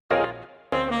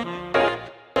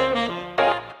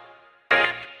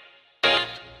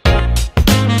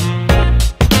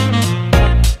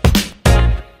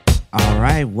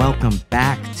Hi, welcome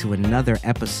back to another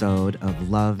episode of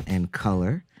Love and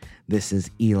Color. This is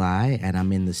Eli, and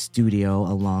I'm in the studio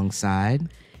alongside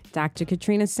Dr.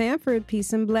 Katrina Sanford.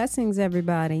 Peace and blessings,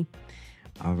 everybody.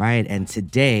 All right, and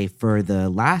today, for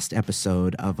the last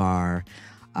episode of our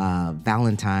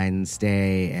Valentine's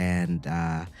Day and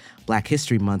Black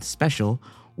History Month special,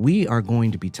 we are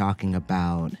going to be talking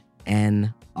about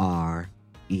NRE.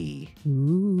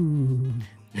 Ooh.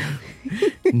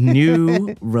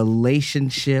 New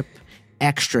relationship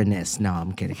extraness. No,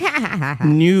 I'm kidding.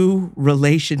 New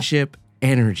relationship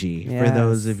energy, Yes. for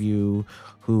those of you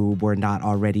who were not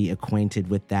already acquainted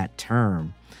with that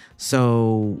term.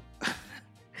 So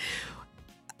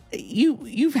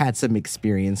you've had some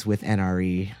experience with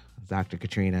NRE, Dr.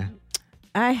 Katrina.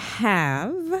 I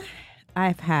have.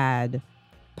 I've had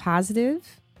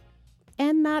positive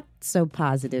and not so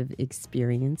positive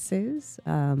experiences.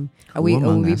 Are we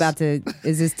among us. about to,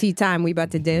 is this tea time? We about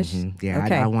to dish? Mhm. Yeah,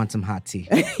 Okay. I want some hot tea.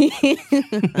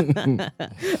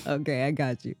 Okay, I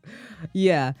got you.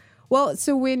 Yeah. Well,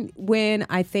 so when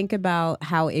I think about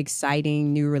how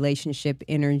exciting new relationship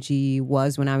energy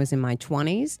was when I was in my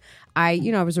 20s, I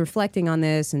was reflecting on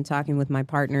this and talking with my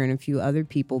partner and a few other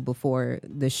people before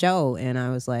the show, and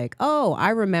I was like, "Oh, I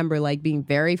remember like being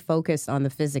very focused on the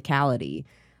physicality,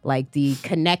 like the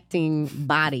connecting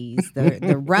bodies,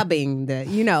 the rubbing, Right,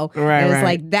 it was right.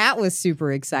 like that was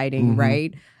super exciting,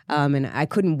 right? And I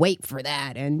couldn't wait for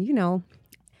that. And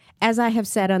as I have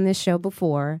said on this show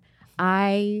before,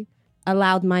 I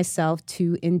allowed myself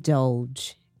to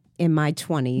indulge in my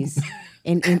 20s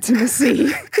in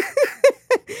intimacy.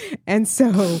 And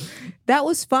so that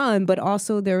was fun, but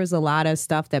also there was a lot of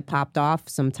stuff that popped off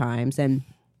sometimes. And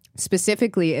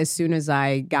specifically, as soon as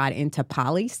I got into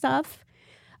poly stuff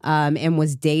and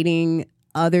was dating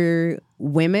other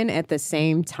women at the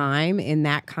same time in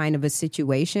that kind of a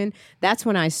situation, that's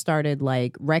when I started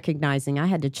like recognizing I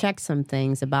had to check some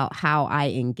things about how I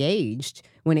engaged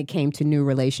when it came to new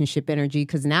relationship energy,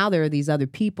 because now there are these other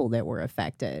people that were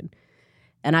affected.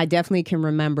 And I definitely can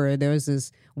remember there was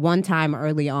this one time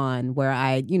early on where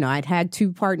I'd had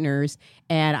two partners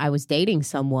and I was dating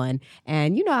someone,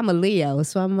 and I'm a Leo,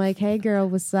 so I'm like, "Hey girl,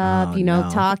 what's up?" Oh, no.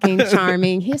 Talking,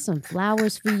 charming. Here's some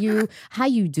flowers for you. How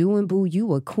you doing, boo?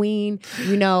 You a queen?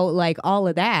 Like all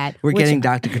of that. We're which- getting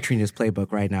Dr. Katrina's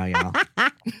playbook right now, y'all.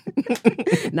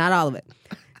 Not all of it.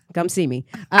 Come see me.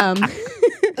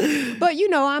 But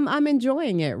I'm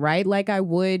enjoying it, right? Like I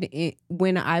would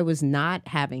when I was not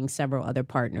having several other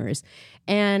partners.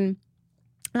 And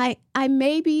I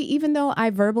maybe, even though I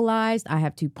verbalized, I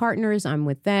have two partners, I'm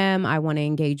with them, I want to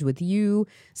engage with you.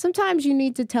 Sometimes you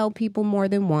need to tell people more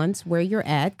than once where you're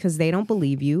at because they don't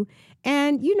believe you.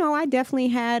 And, I definitely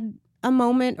had a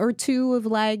moment or two of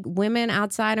like women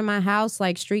outside of my house,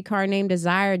 like Streetcar Named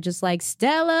Desire, just like,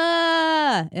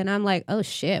 "Stella." And I'm like, "Oh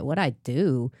shit, what'd I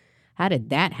do? How did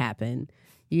that happen?"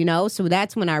 So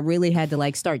that's when I really had to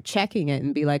like start checking it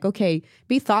and be like, okay,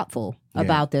 be thoughtful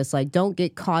about this. Like, don't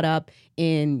get caught up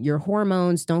in your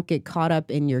hormones. Don't get caught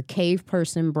up in your cave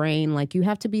person brain. Like, you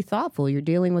have to be thoughtful. You're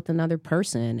dealing with another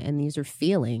person and these are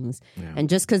feelings. Yeah. And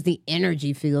just because the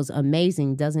energy feels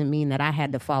amazing doesn't mean that I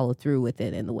had to follow through with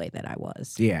it in the way that I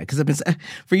was. Yeah, because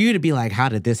for you to be like, "How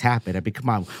did this happen?" I mean, come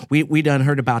on, we done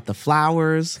heard about the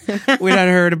flowers, we done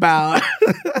heard about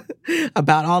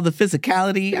about all the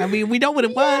physicality. I mean, we know what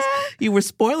it was. You were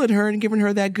spoiling her and giving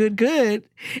her that good,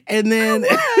 and then.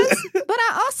 But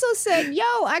I also said, "Yo,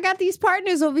 I got these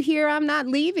partners over here. I'm not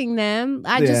leaving them.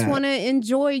 I just Yeah. want to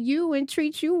enjoy you and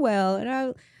treat you well." And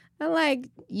I'm like,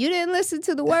 "You didn't listen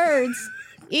to the words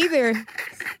either."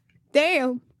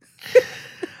 Damn.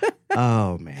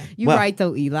 Oh man, You're Well, right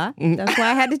though, Eli. That's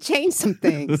why I had to change some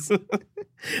things.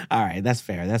 All right, that's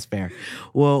fair. That's fair.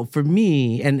 Well, for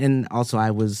me, and also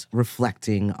I was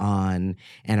reflecting on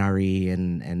NRE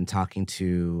and talking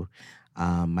to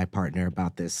my partner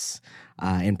about this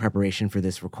in preparation for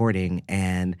this recording,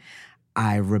 and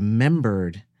I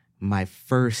remembered my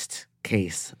first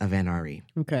case of NRE.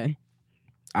 Okay.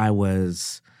 I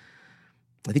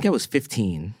think I was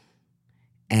 15,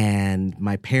 and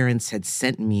my parents had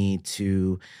sent me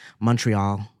to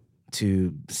Montreal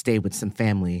to stay with some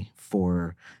family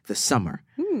for the summer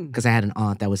because I had an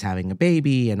aunt that was having a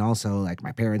baby, and also like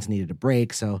my parents needed a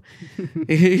break, so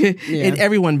and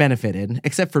everyone benefited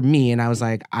except for me. And I was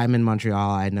like, I'm in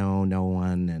Montreal, I know no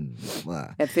one, and blah.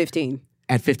 At 15.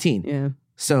 At 15, Yeah.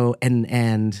 So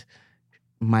and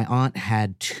my aunt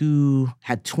had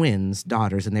twins,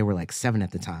 daughters, and they were like 7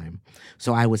 at the time.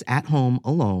 So I was at home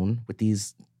alone with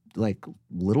these like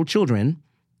little children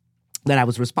that I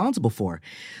was responsible for.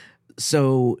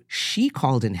 So she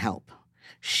called in help.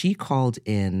 She called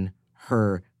in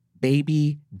her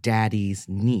baby daddy's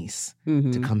niece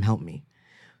to come help me.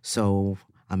 So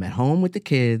I'm at home with the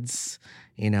kids.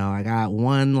 You know, I got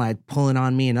one like pulling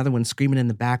on me, another one screaming in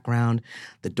the background.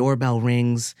 The doorbell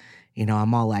rings. You know,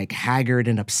 I'm all like haggard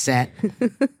and upset.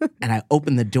 And I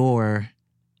open the door,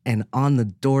 and on the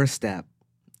doorstep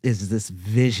is this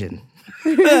vision.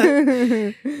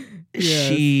 Yes.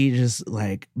 She just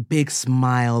like big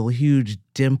smile, huge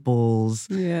dimples,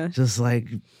 just like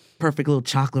perfect little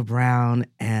chocolate brown,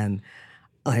 and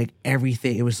like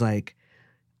everything. It was like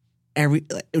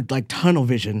like tunnel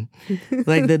vision,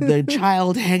 like the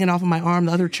child hanging off of my arm,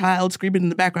 the other child screaming in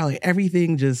the background, like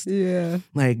everything just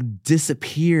like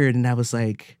disappeared, and I was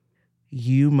like,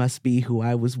 "You must be who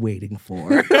I was waiting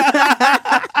for."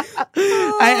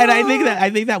 I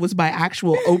think that was my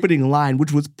actual opening line,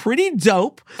 which was pretty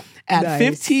dope at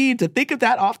 15 to think of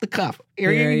that off the cuff.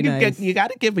 You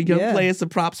got to give a young player some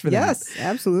props for that. Yes,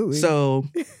 absolutely. So,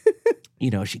 you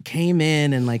know, she came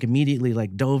in and like immediately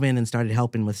like dove in and started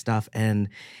helping with stuff, and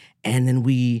then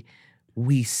we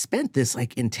spent this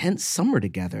like intense summer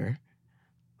together,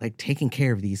 like taking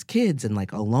care of these kids and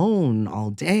like alone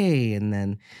all day, and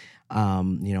then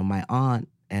you know, my aunt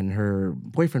and her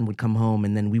boyfriend would come home,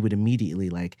 and then we would immediately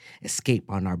like escape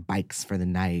on our bikes for the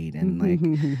night. And like,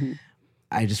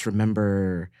 I just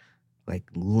remember like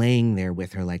laying there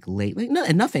with her like late, like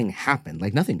and nothing happened,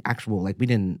 like nothing actual, like we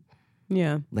didn't,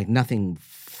 like nothing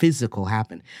physical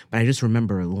happened. But I just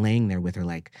remember laying there with her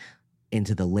like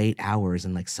into the late hours,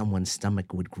 and like someone's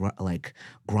stomach would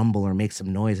grumble or make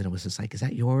some noise, and it was just like, is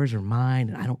that yours or mine?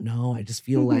 And I don't know. I just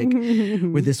feel like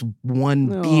we're this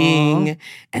one being,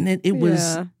 and then it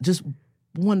was just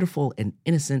wonderful and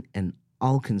innocent and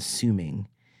all-consuming.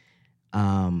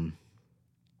 And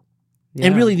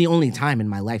really the only time in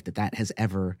my life that has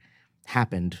ever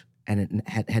happened, and it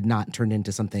had not turned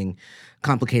into something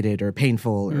complicated or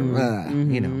painful or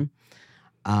you know.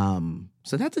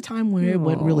 So that's a time where it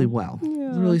went really well. It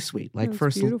was really sweet. Like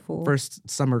first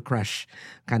summer crush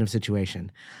kind of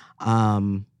situation.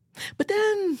 But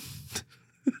then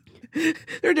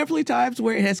there are definitely times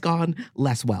where it has gone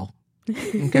less well.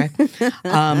 Okay.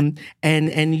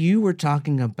 And you were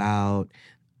talking about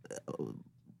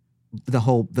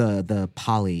the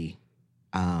poly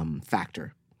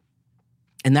factor.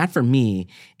 And that for me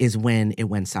is when it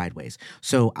went sideways.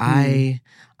 So I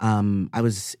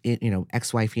was, you know,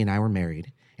 ex-wifey and I were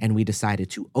married, and we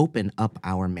decided to open up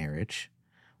our marriage,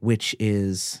 which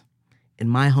is, in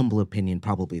my humble opinion,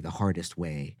 probably the hardest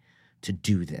way to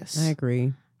do this. I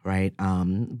agree. Right?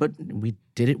 But we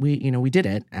did it. We did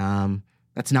it.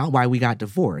 That's not why we got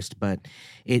divorced, but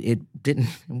it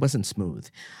wasn't smooth.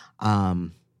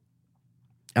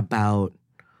 About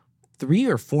 3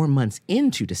 or 4 months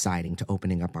into deciding to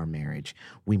opening up our marriage,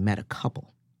 we met a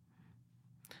couple.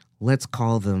 Let's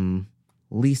call them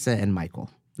Lisa and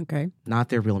Michael. Okay. Not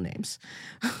their real names.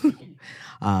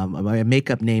 I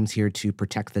make up names here to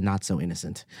protect the not so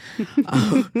innocent.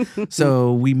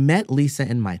 So we met Lisa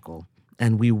and Michael,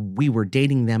 and we were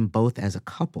dating them both as a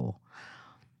couple.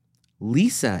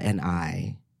 Lisa and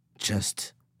I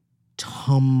just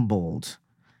tumbled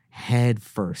head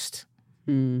first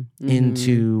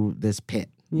into this pit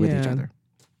with each other.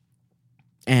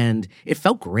 And it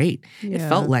felt great. Yeah. It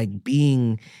felt like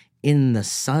being in the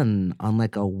sun on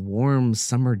like a warm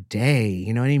summer day.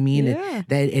 You know what I mean? Yeah.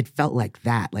 It felt like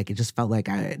that. Like it just felt like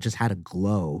I just had a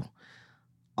glow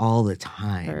all the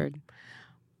time. Heard.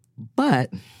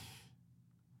 But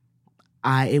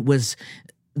it was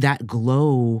that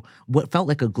glow, what felt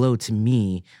like a glow to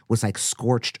me was like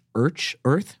scorched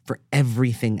earth for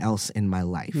everything else in my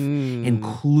life,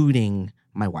 including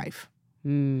my wife.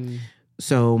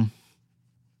 So,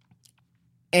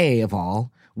 of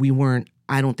all, we weren't,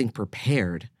 I don't think,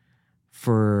 prepared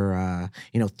for,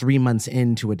 3 months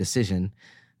into a decision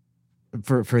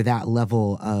for that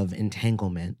level of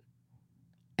entanglement.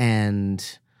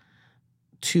 And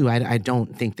 2, I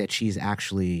don't think that she's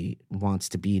actually wants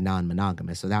to be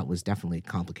non-monogamous. So that was definitely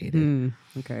complicated.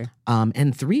 Okay.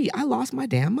 And 3, I lost my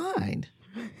damn mind.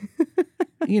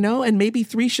 And maybe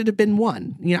 3 should have been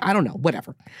 1. I don't know,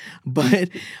 whatever.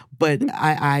 But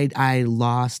I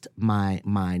lost my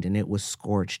mind, and it was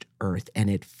scorched earth, and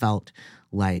it felt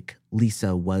like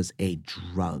Lisa was a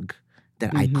drug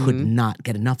that I could not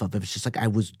get enough of. It was just like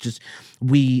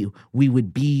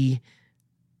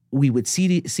we would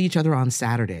see each other on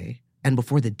Saturday, and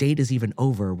before the date is even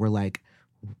over, we're like,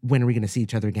 when are we going to see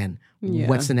each other again? Yeah.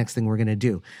 What's the next thing we're going to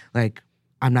do? Like,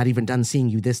 I'm not even done seeing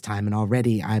you this time, and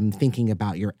already I'm thinking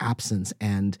about your absence,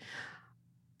 and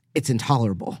it's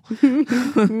intolerable.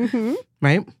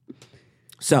 Right?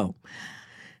 So,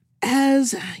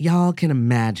 as y'all can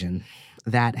imagine,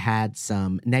 that had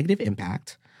some negative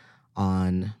impact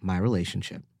on my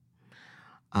relationship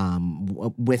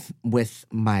with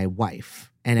my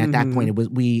wife. And at that point, it was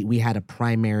we had a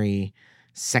primary,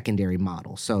 secondary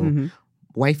model. So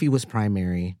wifey was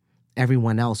primary.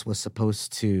 Everyone else was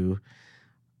supposed to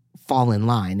fall in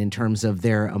line in terms of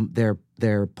their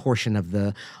portion of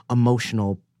the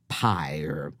emotional pie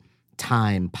or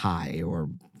time pie or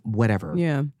whatever.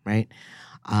 Yeah. Right.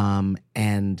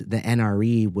 And the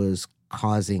NRE was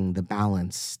causing the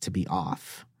balance to be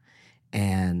off.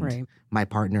 And my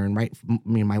partner and my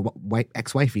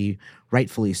ex-wifey,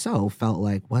 rightfully so, felt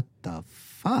like, what the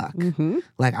fuck?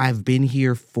 Like, I've been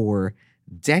here for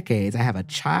decades. I have a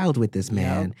child with this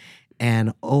man.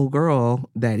 And old girl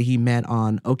that he met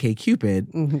on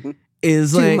OkCupid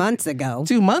is 2 months ago.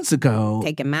 2 months ago.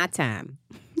 Taking my time.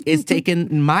 It's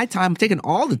taking my time, taking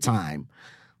all the time.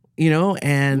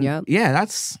 And yeah,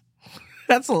 that's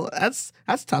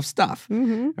tough stuff,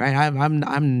 right?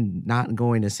 I'm not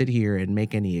going to sit here and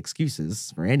make any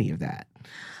excuses for any of that,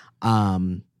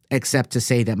 except to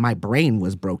say that my brain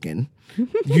was broken.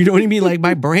 You know what I mean? Like,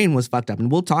 my brain was fucked up,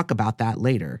 and we'll talk about that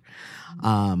later.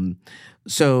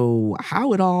 So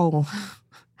how it all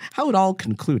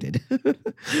concluded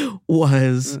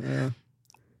was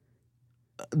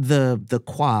the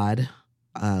quad.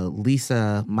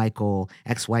 Lisa, Michael,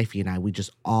 ex-wifey, and I, we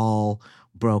just all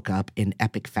broke up in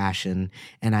epic fashion,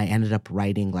 and I ended up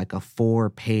writing like a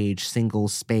 4-page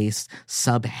single-space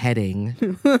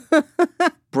subheading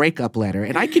breakup letter.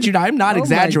 And I kid you not, I'm not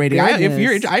exaggerating.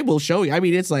 I will show you. I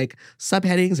mean, it's like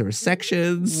subheadings or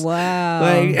sections. Wow.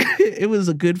 Like, it was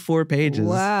a good 4 pages.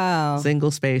 Wow.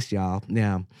 Single space, y'all.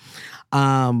 Yeah.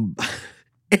 And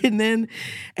then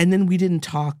we didn't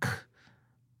talk.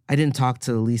 I didn't talk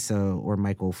to Lisa or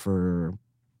Michael for,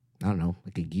 I don't know,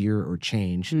 like a year or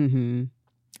change.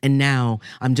 And now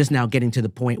I'm just now getting to the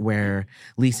point where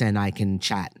Lisa and I can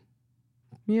chat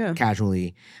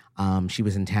casually. She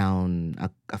was in town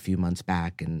a few months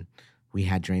back, and we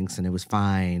had drinks, and it was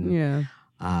fine. Yeah.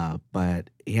 But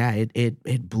yeah,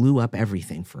 it blew up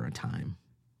everything for a time.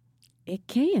 It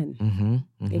can.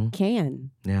 It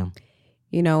can. Yeah.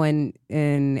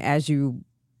 And as you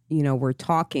were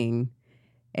talking,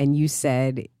 and you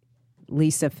said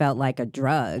Lisa felt like a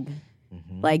drug.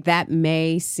 Like, that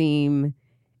may seem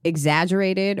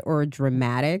exaggerated or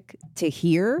dramatic to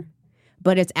hear,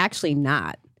 but it's actually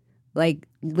not. Like,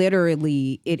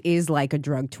 literally, it is like a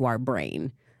drug to our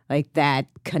brain. Like, that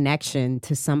connection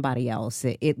to somebody else.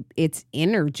 It's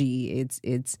energy.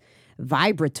 It's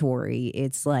vibratory.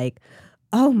 It's like,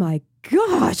 oh my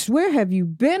gosh, where have you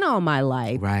been all my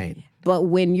life? Right. But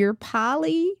when you're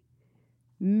poly,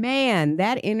 man,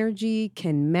 that energy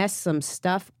can mess some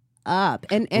stuff up,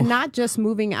 and not just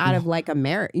moving out of like a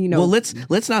marriage. Well,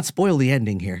 let's not spoil the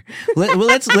ending here.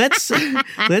 Let's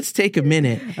take a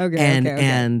minute.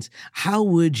 And how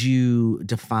would you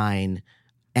define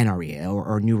NRE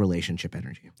or new relationship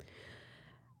energy?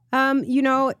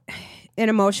 An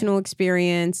emotional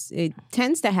experience. It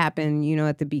tends to happen,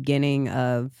 at the beginning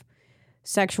of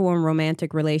sexual and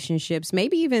romantic relationships,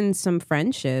 maybe even some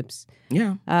friendships.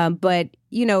 Yeah. But,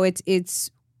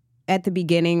 it's at the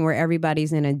beginning where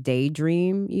everybody's in a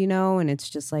daydream, and it's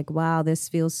just like, wow, this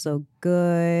feels so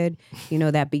good.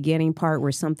 That beginning part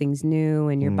where something's new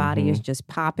and your body is just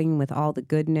popping with all the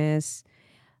goodness.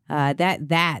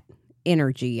 That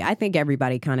energy, I think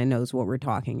everybody kind of knows what we're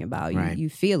talking about. Right. You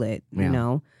feel it,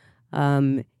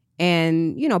 And,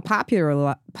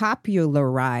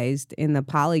 popularized in the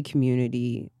poly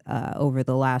community over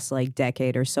the last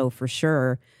decade or so for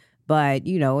sure. But,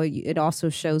 it also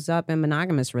shows up in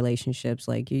monogamous relationships.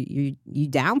 Like, you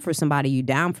down for somebody, you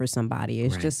down for somebody.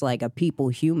 It's just like a people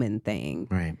human thing.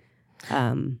 Right.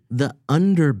 The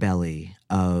underbelly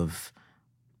of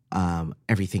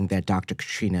everything that Dr.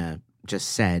 Katrina just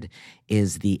said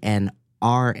is the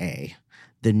NRA,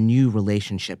 the new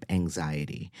relationship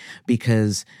anxiety.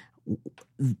 Because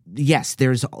yes,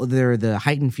 there are the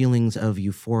heightened feelings of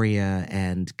euphoria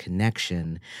and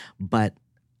connection, but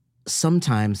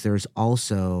sometimes there's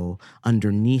also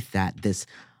underneath that this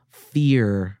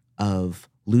fear of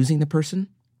losing the person,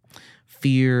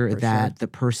 fear that the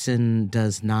person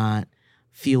does not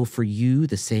feel for you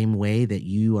the same way that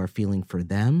you are feeling for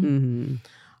them.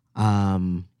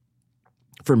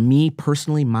 For me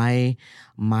personally, my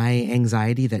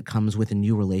anxiety that comes with a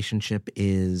new relationship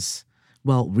is,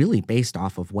 well, really based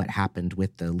off of what happened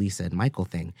with the Lisa and Michael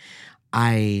thing.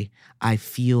 I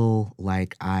feel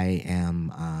like I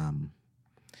am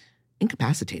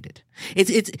incapacitated.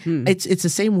 It's the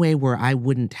same way where I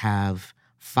wouldn't have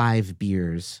 5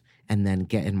 beers and then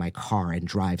get in my car and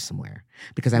drive somewhere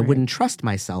because I wouldn't trust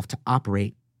myself to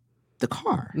operate the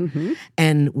car.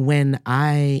 And when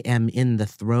I am in the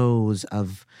throes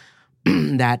of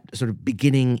that sort of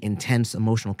beginning intense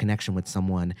emotional connection with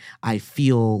someone, I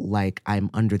feel like I'm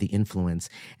under the influence.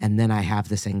 And then I have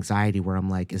this anxiety where I'm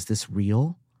like, is this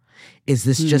real? Is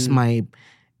this just my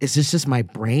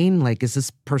brain? Like, is this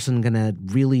person gonna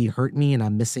really hurt me and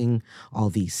I'm missing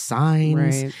all these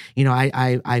signs? Right. You know,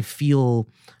 I feel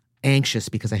anxious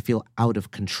because I feel out of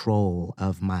control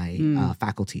of my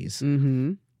faculties.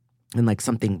 And like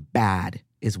something bad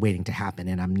is waiting to happen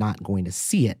and I'm not going to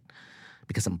see it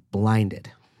because I'm blinded.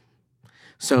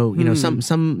 So, you know,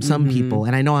 some people,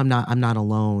 and I know I'm not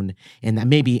alone in that.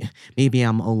 Maybe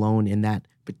I'm alone in that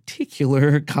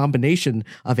particular combination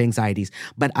of anxieties,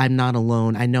 but I'm not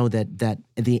alone. I know that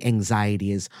the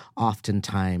anxiety is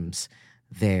oftentimes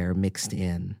there mixed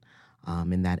in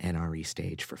that NRE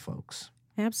stage for folks.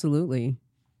 Absolutely.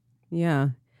 Yeah.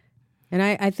 And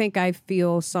I think I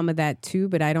feel some of that too,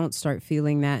 but I don't start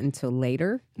feeling that until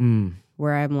later,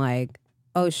 where I'm like,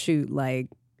 oh, shoot, like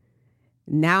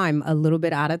now I'm a little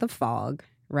bit out of the fog,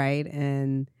 right?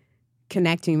 And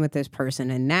connecting with this person.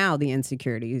 And now the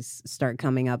insecurities start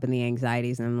coming up and the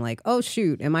anxieties. And I'm like, oh,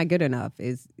 shoot, am I good enough?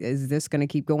 Is this going to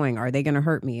keep going? Are they going to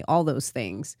hurt me? All those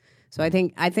things. So I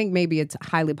think maybe it's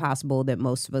highly possible that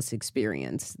most of us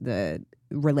experience the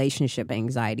relationship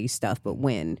anxiety stuff, but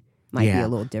when might be a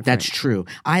little different. That's true.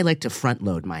 I like to front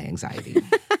load my anxiety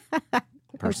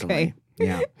personally.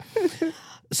 Yeah.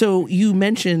 So you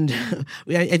mentioned,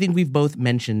 I think we've both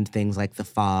mentioned things like the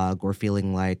fog or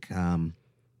feeling like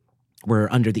we're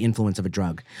under the influence of a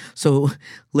drug. So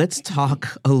let's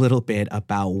talk a little bit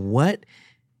about what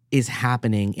is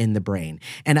happening in the brain.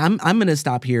 And I'm going to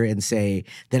stop here and say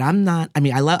that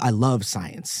I love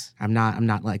science. I'm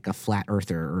not like a flat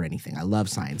earther or anything. I love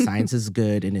science. Science is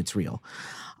good and it's real.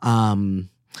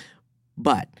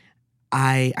 But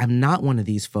I'm not one of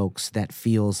these folks that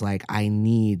feels like I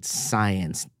need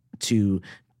science to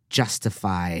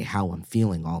justify how I'm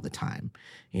feeling all the time.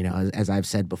 You know, as I've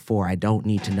said before, I don't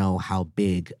need to know how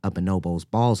big a bonobo's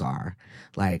balls are.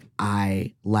 Like,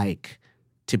 I like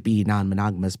to be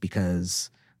non-monogamous because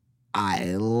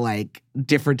I like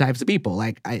different types of people.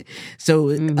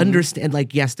 Understand,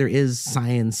 like, yes, there is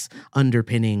science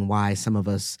underpinning why some of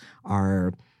us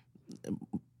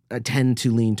tend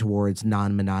to lean towards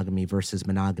non-monogamy versus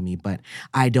monogamy, but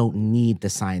I don't need the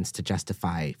science to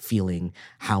justify feeling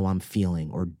how I'm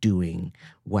feeling or doing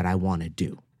what I want to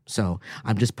do. So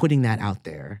I'm just putting that out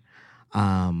there.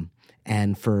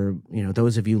 And for, you know,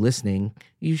 those of you listening,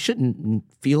 you shouldn't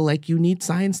feel like you need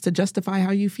science to justify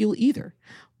how you feel either.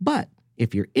 But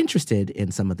if you're interested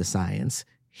in some of the science,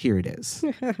 here it is.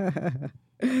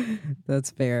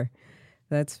 That's fair.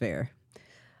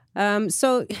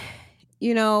 So,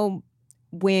 you know,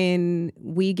 when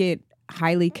we get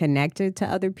highly connected to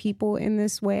other people in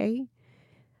this way,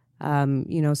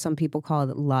 you know, some people call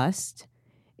it lust.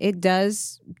 It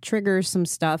does trigger some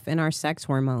stuff in our sex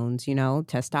hormones, you know,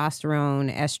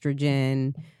 testosterone,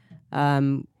 estrogen,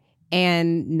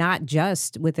 and not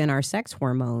just within our sex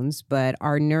hormones, but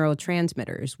our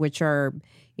neurotransmitters, which are,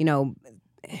 you know,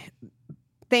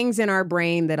 things in our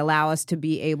brain that allow us to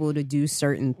be able to do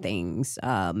certain things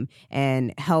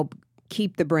and help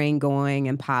keep the brain going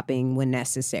and popping when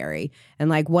necessary. And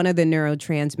like one of the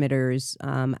neurotransmitters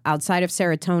outside of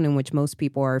serotonin, which most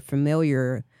people are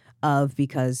familiar of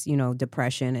because, you know,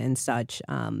 depression and such,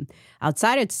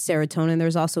 outside of serotonin,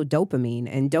 there's also dopamine.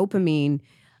 And dopamine,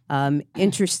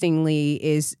 interestingly,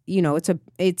 is, you know,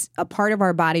 it's a part of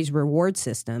our body's reward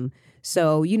system.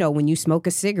 So, you know, when you smoke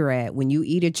a cigarette, when you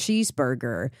eat a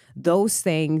cheeseburger, those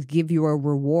things give you a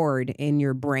reward in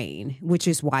your brain, which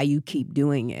is why you keep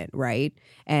doing it, right?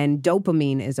 And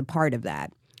dopamine is a part of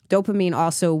that. Dopamine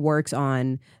also works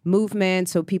on movement.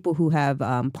 So people who have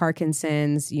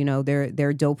Parkinson's, you know, their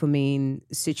dopamine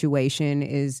situation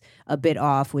is a bit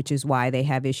off, which is why they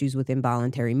have issues with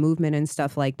involuntary movement and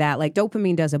stuff like that. Like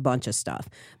dopamine does a bunch of stuff,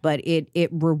 but it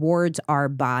rewards our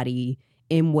body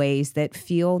in ways that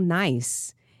feel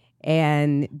nice.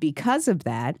 And because of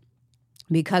that,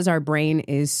 because our brain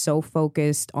is so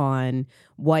focused on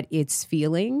what it's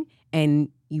feeling, and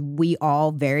we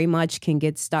all very much can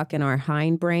get stuck in our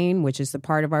hindbrain, which is the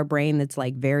part of our brain that's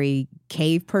like very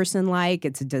cave person-like.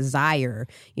 It's a desire.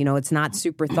 You know, it's not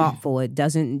super thoughtful. It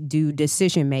doesn't do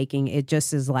decision making. It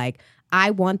just is like,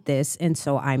 I want this, and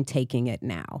so I'm taking it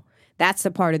now. That's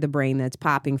the part of the brain that's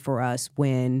popping for us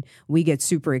when we get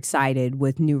super excited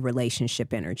with new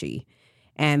relationship energy.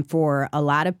 And for a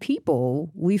lot of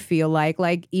people, we feel like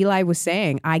Eli was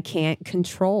saying, I can't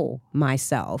control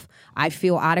myself. I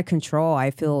feel out of control.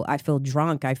 I feel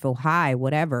drunk. I feel high,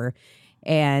 whatever.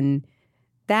 And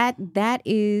that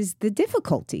is the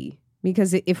difficulty,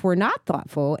 because if we're not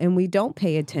thoughtful and we don't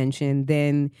pay attention,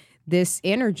 then this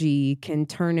energy can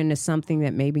turn into something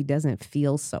that maybe doesn't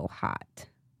feel so hot.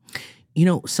 You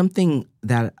know, something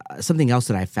else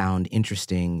that I found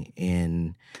interesting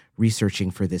in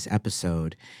researching for this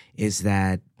episode is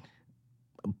that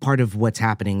part of what's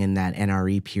happening in that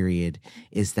NRE period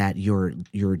is that your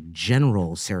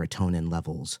general serotonin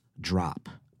levels drop.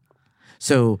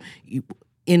 So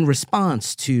in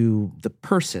response to the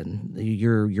person,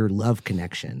 your love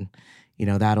connection, you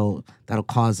know, that'll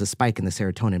cause a spike in the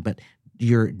serotonin, but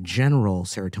your general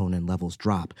serotonin levels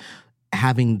drop,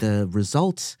 having the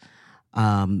results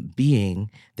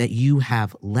being that you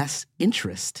have less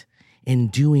interest in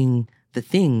doing the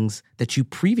things that you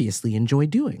previously enjoyed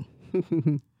doing.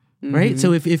 Mm-hmm. Right?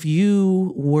 So if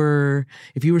you were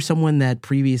someone that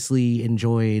previously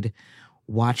enjoyed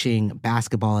watching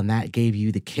basketball and that gave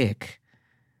you the kick,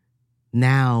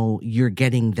 now you're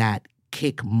getting that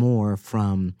kick more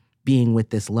from being with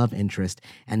this love interest,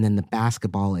 and then the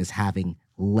basketball is having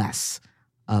less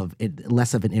of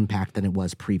an impact than it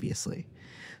was previously.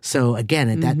 So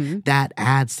again, that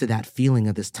adds to that feeling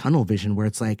of this tunnel vision where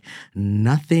it's like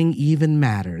nothing even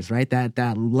matters, right?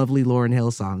 That lovely Lauryn Hill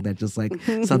song that just like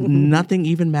nothing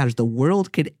even matters. The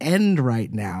world could end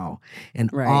right now, and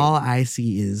all I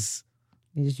see is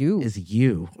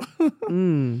you.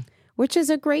 Which is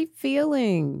a great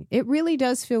feeling. It really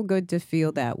does feel good to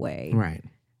feel that way. Right.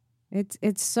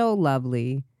 It's so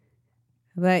lovely.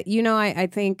 But you know, I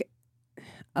think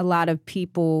a lot of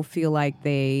people feel like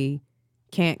they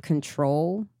can't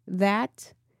control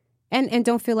that, and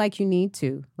don't feel like you need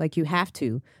to, like you have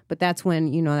to. But that's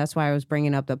when, you know, that's why I was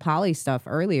bringing up the poly stuff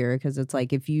earlier, because it's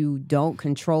like if you don't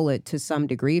control it to some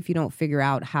degree, if you don't figure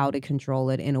out how to control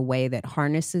it in a way that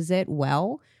harnesses it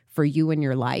well for you and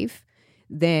your life,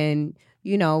 then,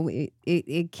 you know,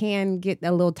 it can get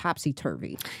a little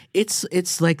topsy-turvy.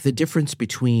 It's like the difference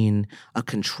between a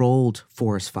controlled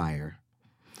forest fire,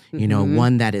 you know,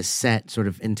 one that is set sort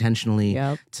of intentionally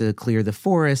to clear the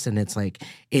forest, and it's like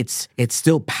it's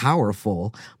still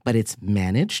powerful, but it's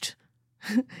managed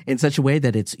in such a way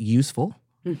that it's useful,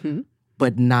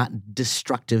 but not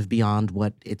destructive beyond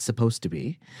what it's supposed to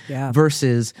be. Yeah.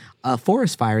 Versus a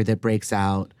forest fire that breaks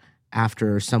out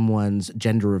after someone's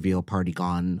gender reveal party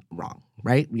gone wrong.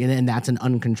 Right? And that's an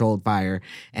uncontrolled fire,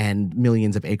 and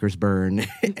millions of acres burn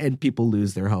and people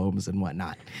lose their homes and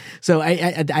whatnot. So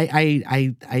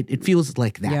it feels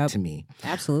like that to me.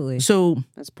 Absolutely. So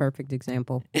that's a perfect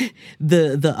example.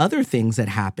 The other things that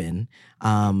happen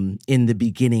in the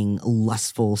beginning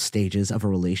lustful stages of a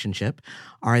relationship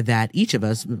are that each of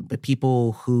us,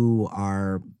 people who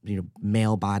are, you know,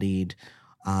 male-bodied,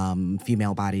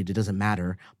 female-bodied, it doesn't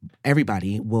matter,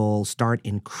 everybody will start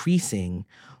increasing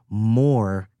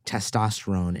more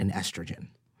testosterone and estrogen,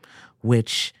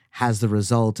 which has the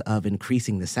result of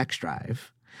increasing the sex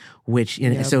drive, which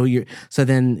so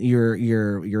then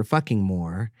you're fucking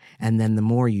more, and then the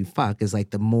more you fuck is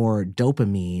like the more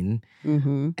dopamine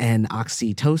and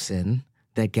oxytocin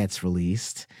that gets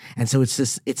released. And so it's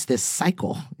this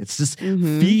cycle. It's just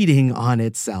feeding on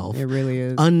itself. It really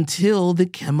is. Until the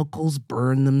chemicals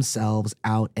burn themselves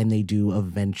out, and they do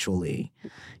eventually.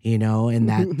 You know, and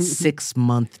that 6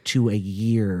 month to a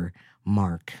year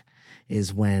mark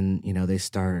is when, you know, they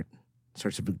start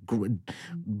sort of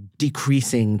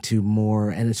decreasing to more,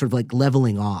 and it's sort of like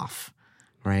leveling off.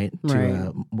 Right?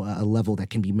 To a level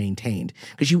that can be maintained.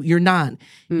 Because you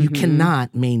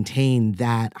cannot maintain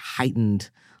that heightened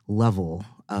level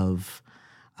of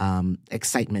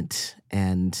excitement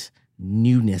and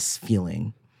newness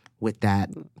feeling with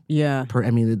that. Yeah.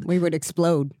 We would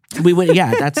explode. The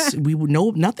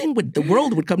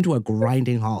world would come to a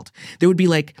grinding halt. There would be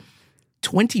like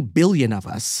 20 billion of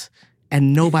us,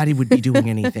 and nobody would be doing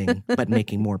anything but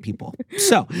making more people.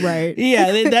 So,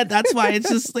 that's why it's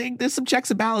just like there's some checks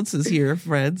and balances here,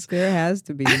 friends. There has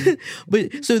to be.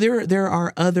 But so there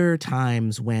are other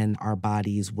times when our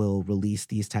bodies will release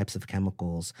these types of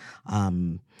chemicals,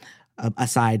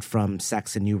 aside from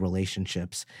sex and new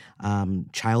relationships,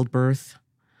 childbirth,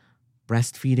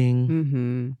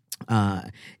 breastfeeding.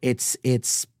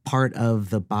 It's part of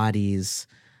the body's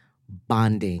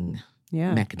bonding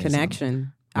mechanism.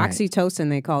 Connection. Oxytocin,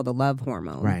 they call the love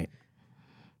hormone.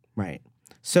 Right.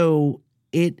 So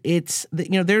it's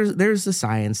you know, there's the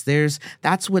science.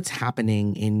 That's what's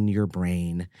happening in your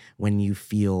brain when you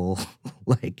feel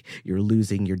like you're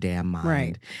losing your damn mind.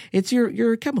 Right. It's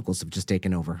your chemicals have just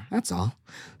taken over. That's all.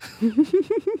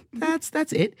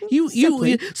 That's it.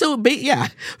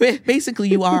 Basically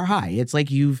you are high. It's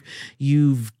like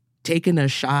you've taken a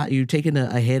shot. You've taken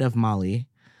a hit of Molly.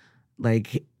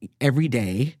 like every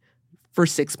day for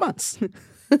 6 months.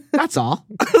 That's all.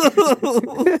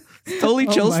 Totally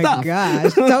chill stuff. Oh my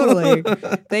gosh, totally.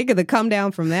 They could have come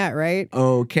down from that, right?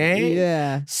 Okay.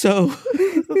 Yeah. So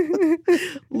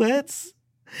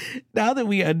now that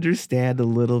we understand a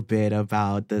little bit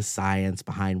about the science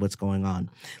behind what's going on,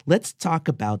 let's talk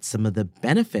about some of the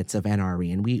benefits of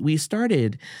NRE. And we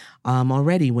started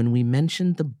already when we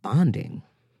mentioned the bonding.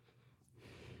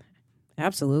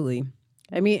 Absolutely.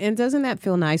 I mean, and doesn't that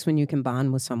feel nice when you can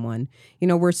bond with someone? You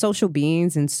know, we're social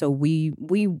beings, and so we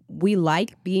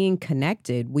like being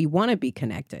connected. We want to be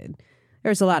connected.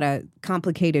 There's a lot of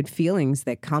complicated feelings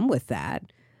that come with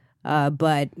that.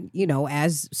 But, you know,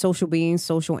 as social beings,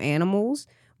 social animals,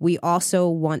 we also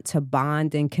want to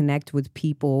bond and connect with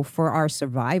people for our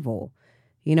survival.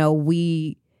 You know,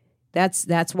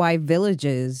 that's why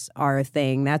villages are a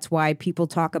thing. That's why people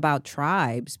talk about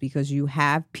tribes, because you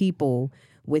have people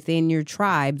within your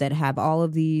tribe that have all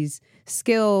of these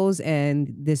skills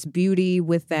and this beauty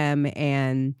with them.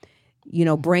 And, you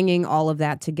know, bringing all of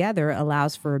that together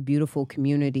allows for a beautiful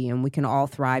community, and we can all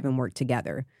thrive and work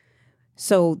together.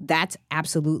 So that's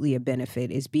absolutely a benefit,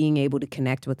 is being able to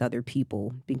connect with other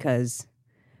people, because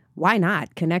why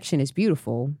not? Connection is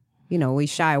beautiful. You know, we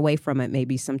shy away from it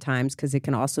maybe sometimes because it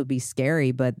can also be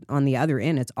scary, but on the other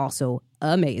end, it's also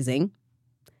amazing.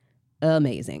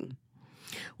 Amazing.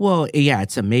 Well, yeah,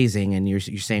 it's amazing. And you're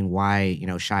saying why, you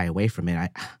know, shy away from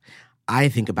it. I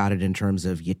think about it in terms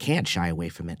of you can't shy away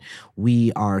from it.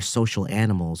 We are social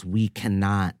animals. We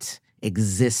cannot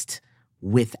exist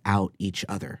without each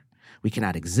other. We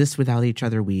cannot exist without each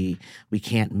other. We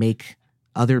can't make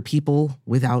other people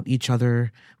without each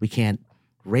other. We can't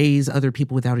raise other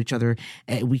people without each other.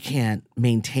 We can't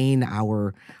maintain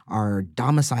our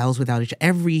domiciles without each other.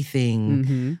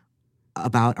 Everything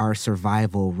about our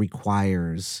survival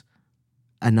requires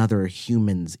another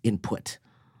human's input.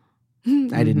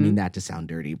 I didn't mean that to sound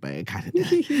dirty, but it kind of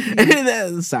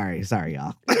did. sorry,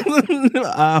 y'all.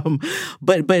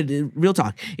 But real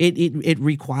talk, it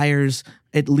requires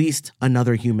at least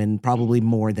another human, probably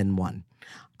more than one.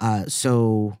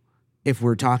 So if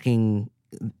we're talking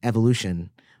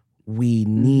evolution, we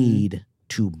need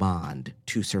to bond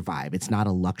to survive. It's not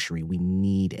a luxury. We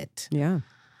need it. Yeah.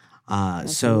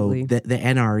 So the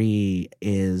NRE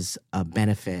is a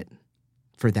benefit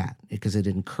for that, because it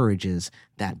encourages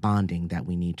that bonding that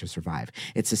we need to survive.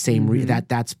 It's the same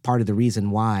that's part of the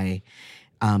reason why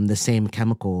the same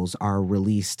chemicals are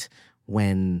released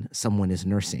when someone is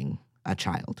nursing a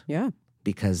child. Yeah,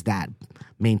 because that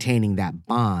maintaining that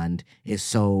bond is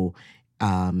so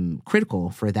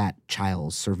critical for that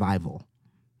child's survival.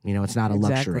 You know, it's not a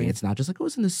luxury. It's not just like, oh,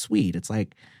 isn't this sweet? It's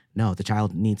like, no, the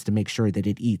child needs to make sure that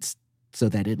it eats so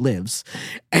that it lives,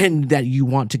 and that you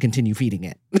want to continue feeding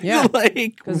it. Yeah, like,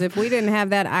 because if we didn't have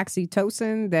that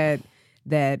oxytocin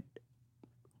that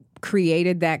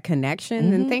created that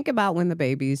connection, then think about when the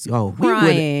baby's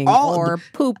crying or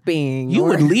pooping. You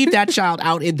would leave that child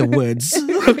out in the woods.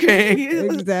 Okay,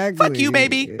 exactly. Fuck you,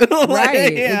 baby.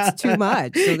 Right, Yeah. It's too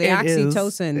much. So the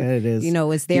oxytocin, you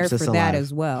know, is there for that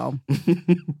as well.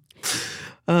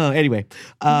 Anyway,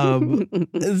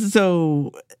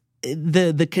 so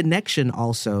the connection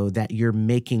also that you're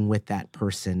making with that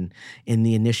person in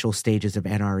the initial stages of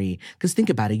NRE, because think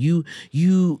about it,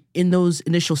 you in those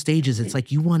initial stages, it's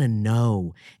like you want to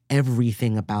know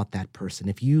everything about that person.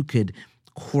 If you could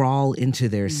crawl into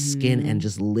their skin and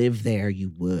just live there,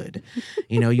 you would.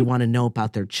 You know, you want to know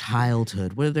about their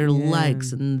childhood, what are their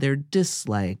likes and their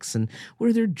dislikes, and what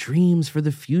are their dreams for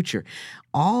the future.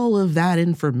 All of that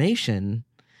information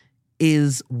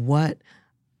is what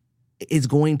is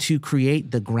going to create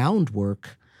the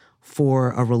groundwork for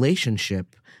a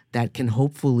relationship that can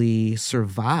hopefully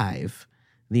survive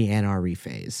the NRE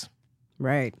phase.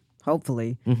 Right.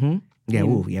 Hopefully. Mm-hmm.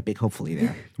 Yeah, big hopefully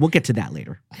there. We'll get to that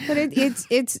later. But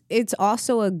it's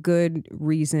also a good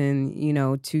reason, you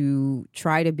know, to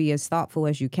try to be as thoughtful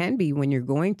as you can be when you're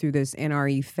going through this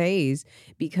NRE phase,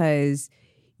 because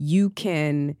you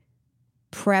can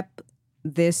prep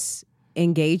this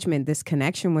engagement, this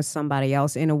connection with somebody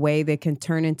else in a way that can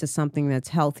turn into something that's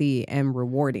healthy and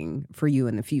rewarding for you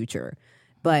in the future.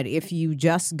 But if you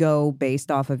just go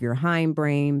based off of your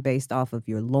hindbrain, based off of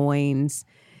your loins,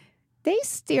 they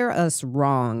steer us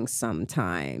wrong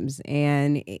sometimes,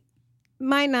 and it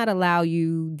might not allow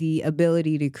you the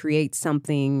ability to create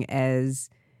something as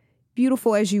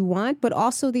beautiful as you want. But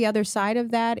also the other side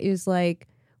of that is like,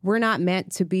 we're not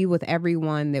meant to be with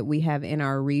everyone that we have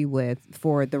NRE with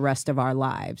for the rest of our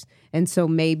lives. And so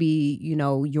maybe, you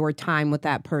know, your time with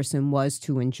that person was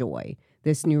to enjoy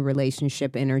this new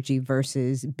relationship energy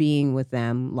versus being with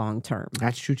them long term.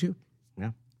 That's true too.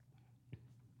 Yeah.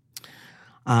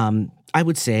 I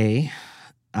would say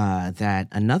that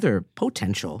another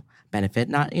potential benefit,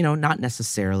 not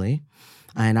necessarily,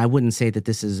 and I wouldn't say that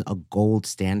this is a gold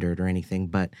standard or anything,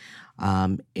 but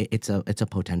it's a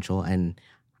potential, and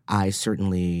I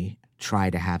certainly try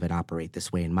to have it operate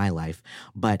this way in my life.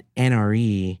 But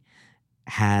NRE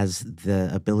has the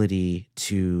ability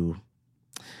to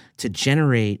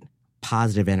generate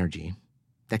positive energy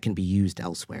that can be used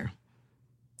elsewhere.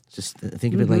 Just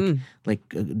think of it like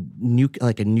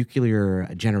a nuclear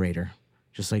generator,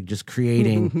 just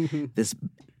creating this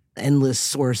endless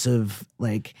source of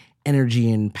like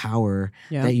energy and power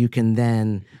that you can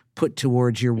then put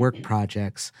towards your work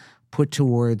projects, put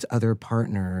towards other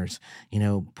partners,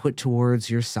 put towards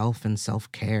yourself and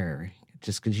self-care,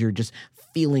 just because you're just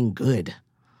feeling good.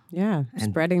 Yeah,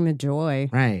 spreading the joy.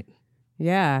 Right.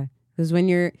 Yeah, because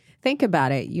think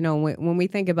about it, when we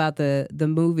think about the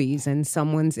movies and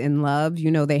someone's in love,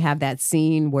 they have that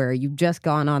scene where you've just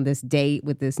gone on this date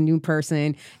with this new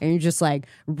person and you're just like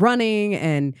running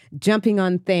and jumping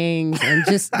on things and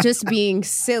just being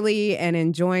silly and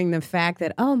enjoying the fact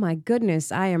that, oh my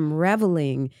goodness, I am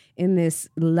reveling in this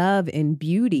love and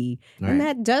beauty. Right. And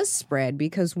that does spread,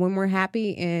 because when we're happy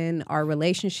in our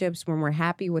relationships, when we're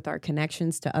happy with our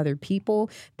connections to other people,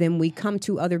 then we come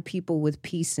to other people with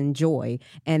peace and joy.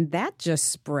 And that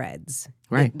just spreads.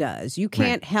 Right. It does. You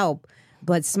can't help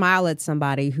but smile at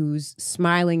somebody who's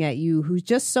smiling at you, who's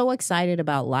just so excited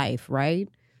about life, right?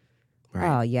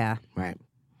 Right. Oh, yeah. Right.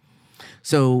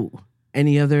 So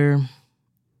any other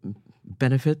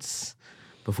benefits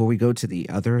before we go to the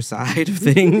other side of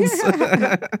things?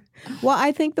 Well,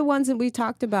 I think the ones that we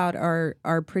talked about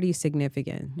are pretty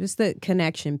significant. Just the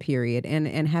connection period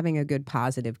and having a good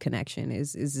positive connection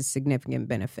is a significant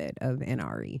benefit of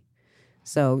NRE.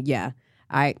 So yeah,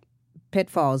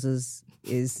 pitfalls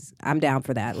is I'm down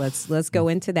for that. Let's go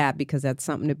into that, because that's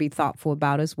something to be thoughtful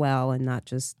about as well, and not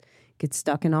just get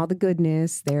stuck in all the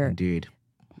goodness. Indeed.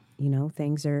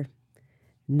 Things are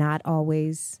not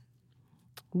always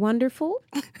wonderful,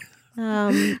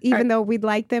 even though we'd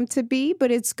like them to be.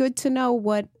 But it's good to know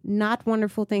what not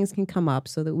wonderful things can come up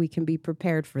so that we can be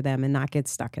prepared for them and not get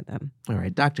stuck in them. All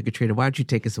right, Dr. Katrina, why don't you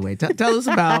take us away? Tell us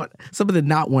about some of the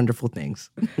not wonderful things.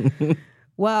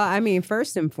 Well, I mean,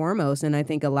 first and foremost, and I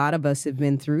think a lot of us have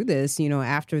been through this,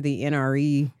 after the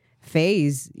NRE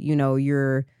phase,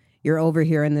 you're over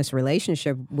here in this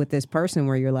relationship with this person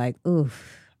where you're like,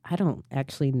 oof, I don't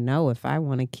actually know if I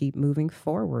want to keep moving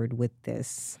forward with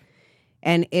this.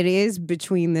 And it is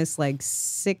between this like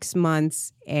 6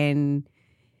 months and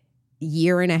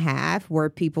year and a half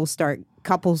where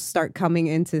couples start coming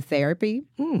into therapy,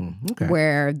 okay.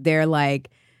 where they're like,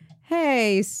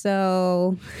 hey,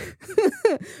 so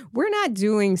we're not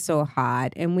doing so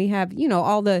hot. And we have,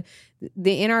 all the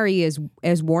NRE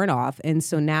is worn off. And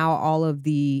so now all of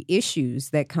the issues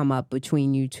that come up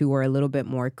between you two are a little bit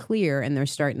more clear, and they're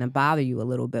starting to bother you a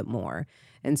little bit more.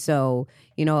 And so,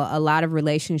 a lot of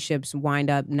relationships wind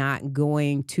up not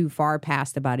going too far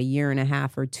past about a year and a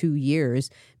half or 2 years,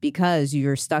 because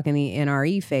you're stuck in the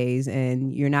NRE phase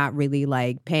and you're not really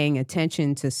like paying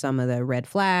attention to some of the red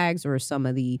flags or some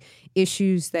of the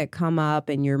issues that come up,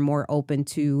 and you're more open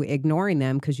to ignoring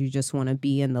them because you just want to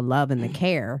be in the love and the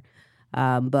care.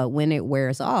 But when it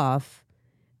wears off,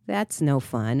 that's no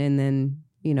fun. And then,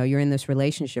 you're in this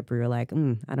relationship where you're like,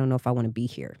 I don't know if I want to be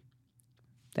here.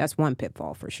 That's one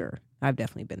pitfall for sure. I've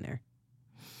definitely been there.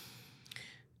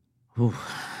 Ooh,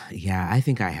 yeah, I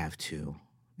think I have too.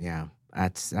 Yeah,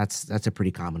 that's a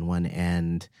pretty common one.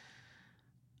 And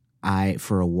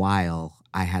for a while,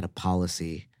 I had a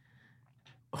policy.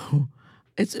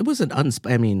 It was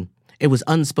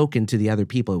unspoken to the other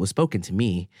people. It was spoken to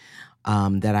me,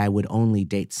 that I would only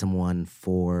date someone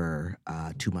for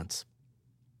 2 months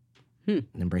and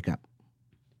then break up.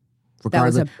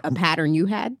 Regardless. That was a pattern you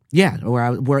had? Yeah,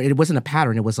 where it wasn't a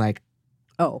pattern. It was like,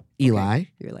 oh, Eli,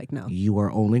 okay. You're like, no. You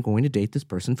are only going to date this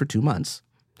person for 2 months.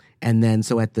 And then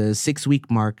so at the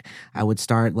 6-week mark, I would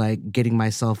start like getting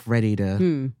myself ready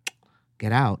to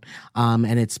get out.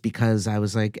 And it's because I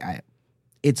was like,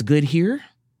 it's good here.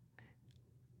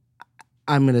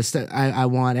 I'm going to I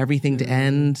want everything to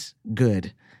end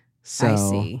good. So I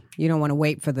see. You don't want to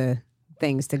wait for the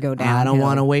things to go down. I don't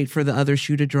want to wait for the other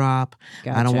shoe to drop.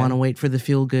 Gotcha. I don't want to wait for the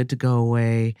feel good to go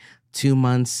away. 2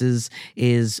 months is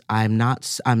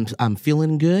I'm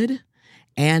feeling good,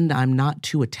 and I'm not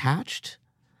too attached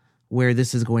where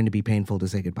this is going to be painful to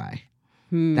say goodbye.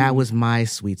 That was my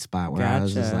sweet spot where I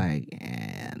was just like,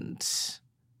 and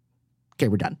okay,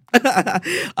 we're done.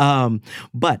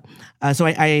 But so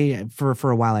I for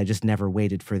a while I just never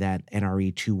waited for that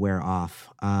NRE to wear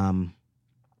off.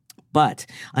 But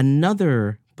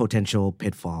another potential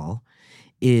pitfall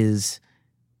is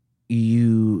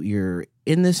you're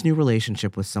in this new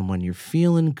relationship with someone, you're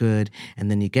feeling good,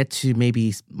 and then you get to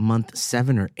maybe month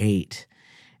 7 or 8,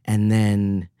 and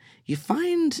then you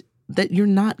find that you're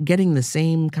not getting the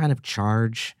same kind of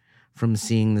charge from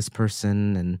seeing this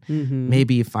person, and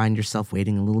maybe you find yourself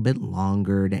waiting a little bit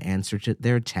longer to answer to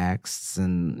their texts,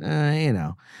 and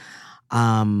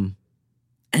and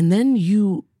then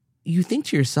you think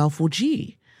to yourself, well,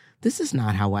 gee, this is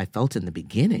not how I felt in the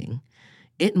beginning.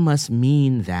 It must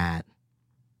mean that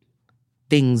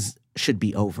things should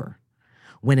be over,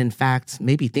 when in fact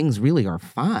maybe things really are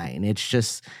fine. It's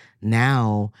just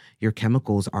now your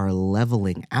chemicals are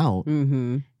leveling out,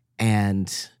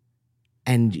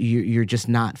 and you're just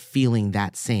not feeling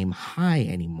that same high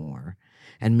anymore.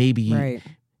 And maybe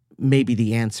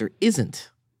the answer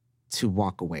isn't to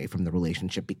walk away from the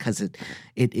relationship, because it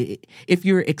if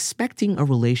you're expecting a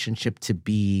relationship to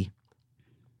be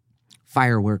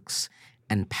fireworks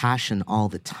and passion all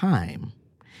the time,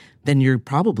 then you're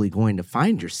probably going to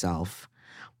find yourself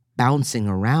bouncing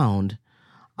around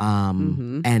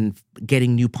and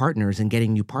getting new partners and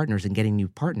getting new partners and getting new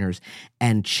partners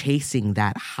and chasing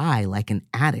that high like an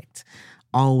addict,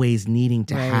 always needing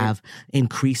to have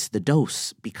increase the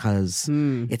dose because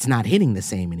it's not hitting the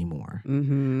same anymore,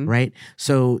 right?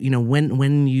 So,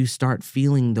 when you start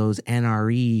feeling those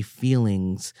NRE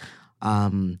feelings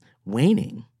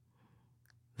waning,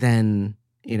 then,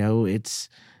 it's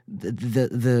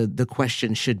the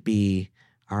question should be,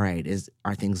 all right,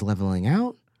 are things leveling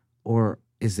out, or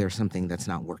is there something that's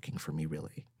not working for me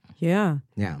really? Yeah.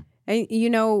 Yeah. And,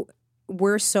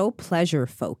 we're so pleasure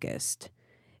focused.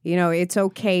 It's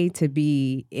okay to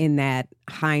be in that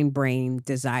hindbrain,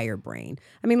 desire brain.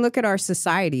 I mean, look at our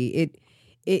society.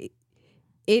 It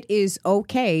is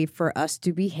okay for us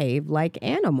to behave like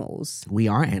animals. We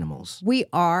are animals. We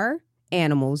are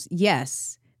animals,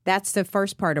 yes. That's the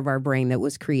first part of our brain that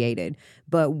was created.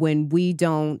 But when we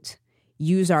don't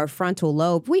use our frontal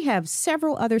lobe, we have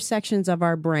several other sections of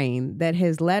our brain that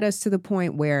has led us to the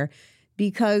point where,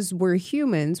 because we're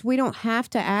humans, we don't have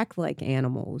to act like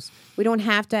animals. We don't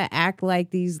have to act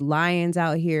like these lions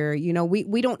out here.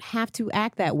 We don't have to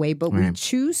act that way, but we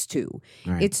choose to.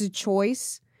 Right. It's a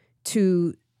choice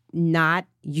to not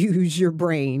use your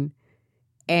brain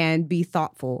and be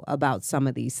thoughtful about some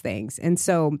of these things. And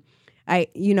so I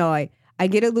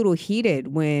get a little heated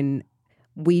when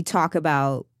we talk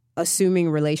about assuming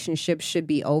relationships should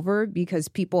be over, because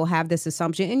people have this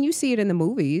assumption, and you see it in the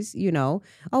movies,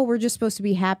 we're just supposed to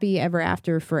be happy ever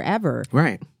after forever.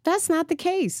 Right. That's not the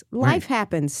case. Life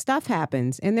happens, stuff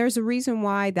happens. And there's a reason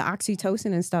why the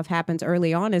oxytocin and stuff happens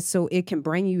early on, is so it can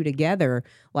bring you together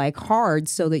like hard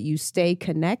so that you stay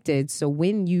connected. So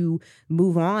when you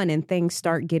move on and things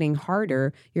start getting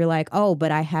harder, you're like, oh,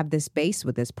 but I have this base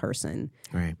with this person.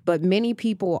 Right. But many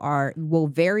people will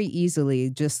very easily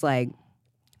just like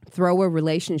throw a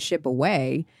relationship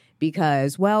away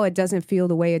because, well, it doesn't feel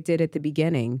the way it did at the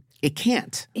beginning. It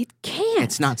can't. It can't.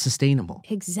 It's not sustainable.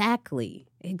 Exactly.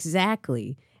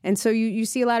 And so you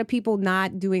see a lot of people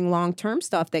not doing long-term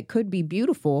stuff that could be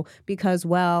beautiful because,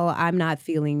 well, I'm not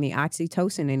feeling the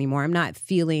oxytocin anymore. I'm not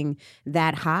feeling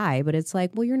that high. But it's like,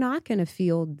 well, you're not going to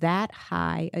feel that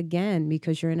high again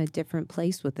because you're in a different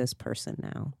place with this person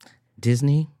now.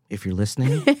 Disney, if you're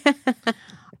listening,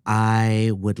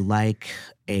 I would like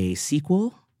a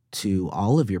sequel to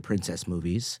all of your princess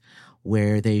movies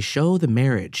where they show the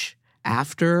marriage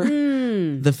after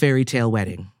the fairy tale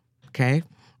wedding. Okay?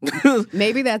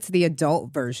 Maybe that's the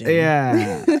adult version.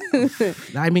 Yeah.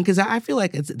 I mean, because I feel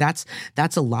like that's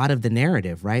a lot of the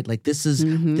narrative, right? Like this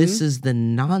is the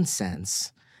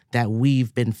nonsense that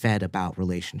we've been fed about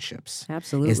relationships.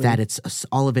 Absolutely. Is that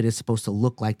all of it is supposed to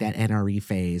look like that NRE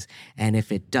phase, and if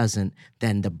it doesn't,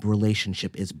 then the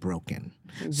relationship is broken.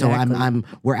 Exactly. So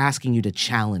we're asking you to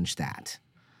challenge that.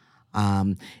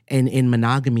 And in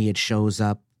monogamy, it shows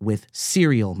up with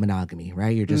serial monogamy,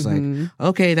 right? You're just like,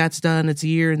 okay, that's done. It's a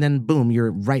year, and then boom,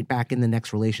 you're right back in the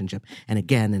next relationship, and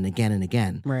again and again and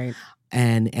again. Right.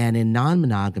 And in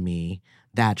non-monogamy,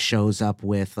 that shows up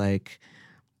with like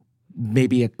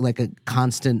maybe a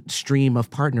constant stream of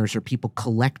partners, or people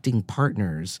collecting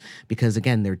partners because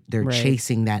again they're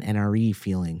chasing that NRE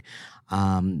feeling,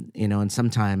 and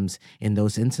sometimes in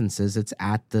those instances it's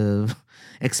at the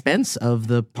expense of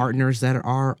the partners that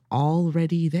are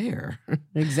already there.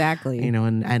 Exactly.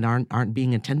 And aren't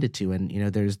being attended to, and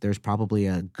there's probably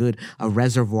a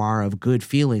reservoir of good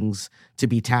feelings to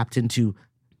be tapped into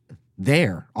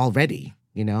there already.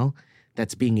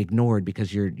 That's being ignored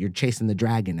because you're chasing the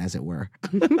dragon, as it were.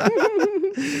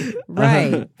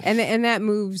 Right. And that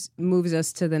moves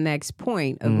us to the next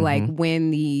point of like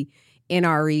when the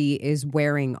NRE is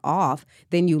wearing off,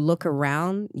 then you look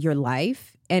around your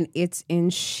life and it's in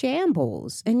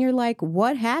shambles. And you're like,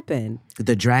 what happened?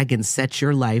 The dragon sets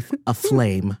your life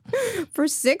aflame. For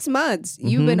 6 months,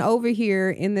 you've been over here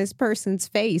in this person's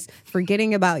face,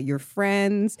 forgetting about your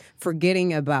friends,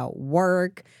 forgetting about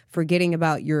work, forgetting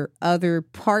about your other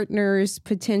partners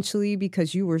potentially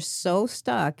because you were so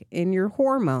stuck in your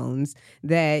hormones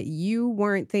that you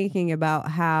weren't thinking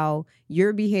about how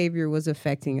your behavior was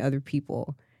affecting other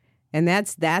people. And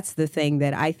that's the thing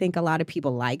that I think a lot of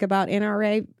people like about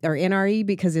NRA or NRE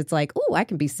because it's like, oh, I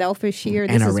can be selfish here.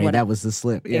 This NRA, is what that was the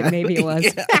slip. Yeah. Maybe it was.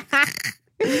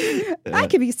 I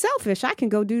can be selfish. I can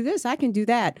go do this. I can do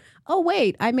that. Oh,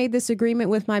 wait, I made this agreement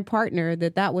with my partner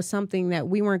that was something that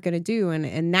we weren't going to do.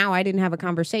 And now I didn't have a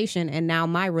conversation. And now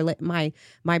my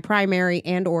primary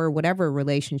and or whatever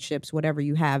relationships, whatever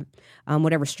you have,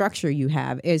 whatever structure you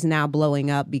have is now blowing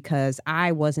up because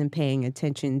I wasn't paying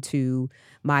attention to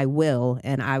my will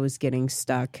and I was getting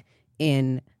stuck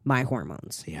in my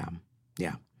hormones. Yeah.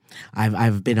 Yeah.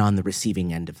 I've been on the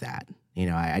receiving end of that. You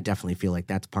know, I definitely feel like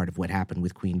that's part of what happened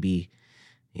with Queen Bee,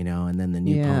 you know, and then the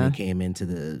new pony came into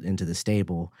the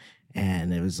stable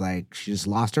and it was like she just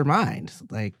lost her mind.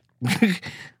 Like,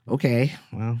 okay,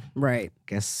 well, right.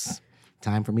 Guess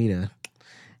time for me to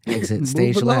exit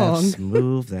stage left.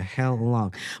 Move the hell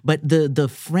along. But the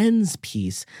friends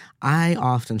piece, I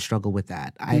often struggle with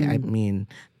that. I mean,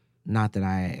 not that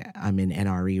I'm in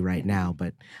NRE right now,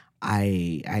 but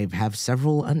I have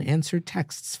several unanswered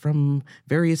texts from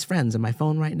various friends on my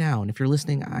phone right now. And if you're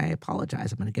listening, I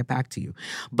apologize. I'm going to get back to you.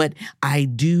 But I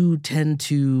do tend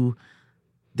to,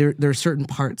 there are certain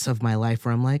parts of my life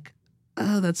where I'm like,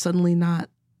 oh, that's suddenly not,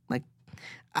 like,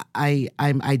 I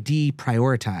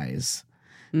deprioritize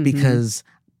because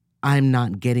I'm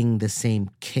not getting the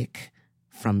same kick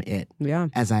from it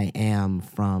as I am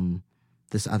from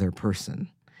this other person.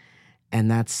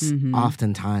 And that's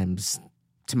oftentimes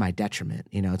to my detriment,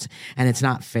 you know. It's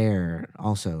not fair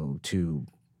also to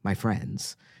my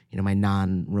friends, you know, my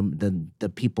the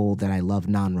people that I love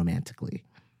non-romantically,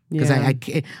 because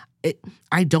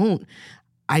I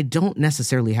don't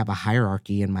necessarily have a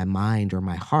hierarchy in my mind or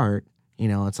my heart, you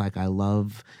know. It's like I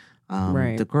love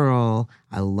the girl,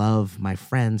 I love my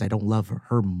friends, I don't love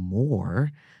her more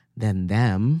than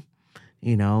them,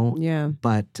 you know.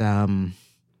 But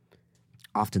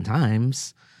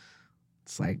oftentimes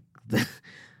it's like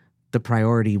the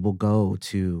priority will go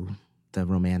to the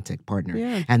romantic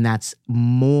partner. And that's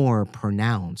more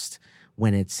pronounced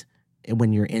when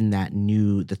you're in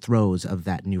the throes of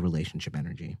that new relationship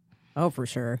energy. Oh, for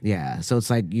sure. Yeah. So it's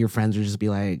like your friends will just be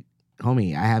like,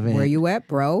 homie, I haven't. Where you at,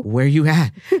 bro? Where you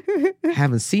at?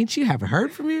 Haven't seen you, haven't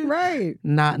heard from you. Right.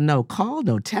 No call,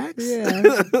 no text.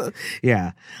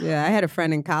 Yeah. Yeah. I had a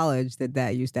friend in college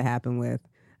that used to happen with.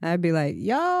 I'd be like,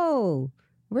 yo,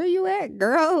 where you at,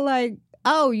 girl? Like,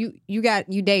 oh, you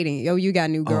dating. Oh, you got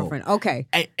a new girlfriend. Okay.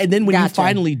 And then when you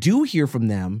finally do hear from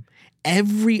them,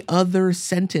 every other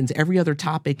sentence, every other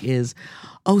topic is,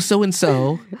 oh,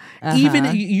 so-and-so.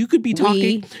 Even you could be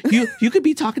talking, you could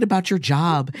be talking about your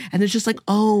job. And it's just like,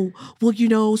 oh, well, you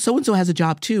know, so-and-so has a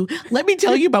job too. Let me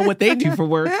tell you about what they do for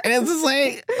work. And it's just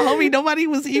like, homie, nobody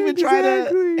was even trying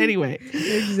to. Anyway.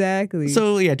 Exactly.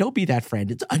 So yeah, don't be that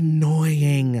friend. It's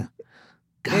annoying.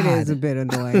 God. It is a bit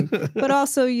annoying. But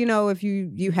also, you know, if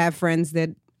you have friends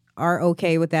that are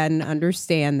okay with that and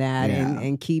understand that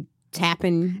and keep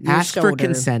tapping your Ask shoulder. for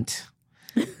consent.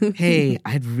 Hey,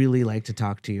 I'd really like to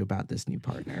talk to you about this new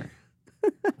partner.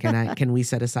 Can we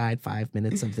set aside 5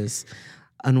 minutes of this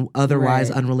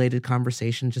otherwise unrelated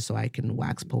conversation just so I can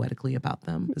wax poetically about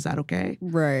them? Is that okay?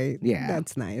 Right. Yeah.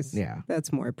 That's nice. Yeah.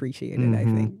 That's more appreciated, I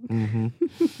think.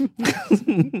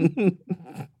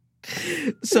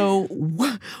 So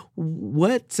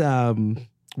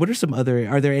what are some other,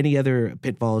 are there any other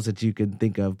pitfalls that you can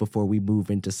think of before we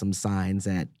move into some signs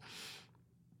that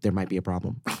there might be a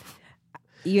problem?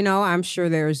 You know, I'm sure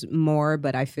there's more,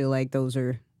 but I feel like those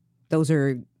are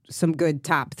some good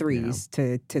top threes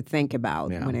to think about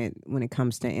when it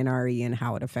comes to NRE and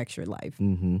how it affects your life.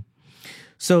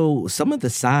 So some of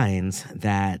the signs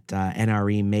that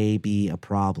NRE may be a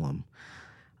problem.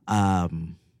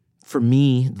 For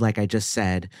me, like I just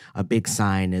said, a big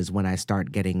sign is when I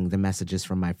start getting the messages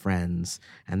from my friends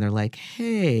and they're like,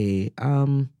 hey,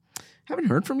 haven't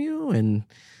heard from you, and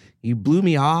you blew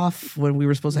me off when we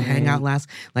were supposed to hang out last,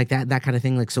 like that kind of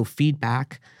thing. Like, so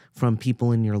feedback from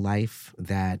people in your life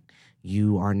that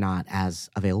you are not as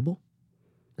available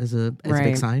is a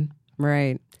big sign.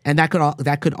 Right. And that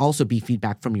could also be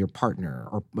feedback from your partner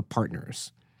or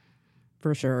partners.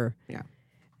 For sure. Yeah.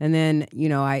 And then,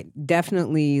 I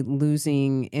definitely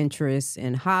losing interest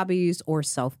in hobbies or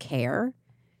self-care,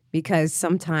 because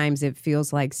sometimes it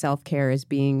feels like self-care is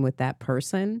being with that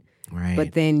person, Right.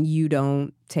 but then you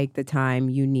don't take the time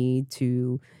you need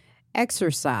to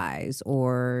exercise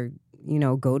or,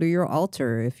 go to your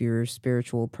altar if you're a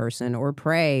spiritual person, or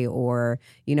pray, or,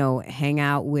 hang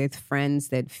out with friends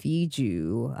that feed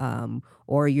you,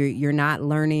 or you're not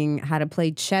learning how to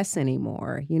play chess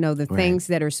anymore. The things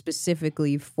that are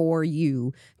specifically for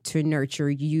you to nurture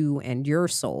you and your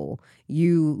soul.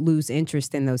 You lose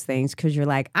interest in those things because you're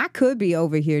like, I could be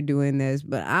over here doing this,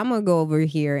 but I'm going to go over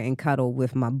here and cuddle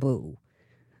with my boo,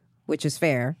 which is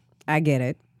fair. I get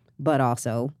it. But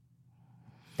also,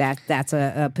 that's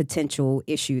a potential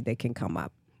issue that can come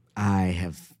up. I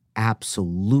have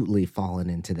absolutely fallen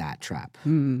into that trap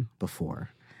before.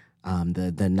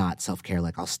 The not self-care,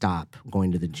 like I'll stop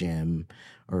going to the gym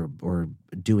or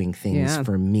doing things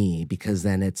for me, because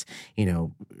then it's,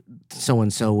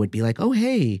 so-and-so would be like, oh,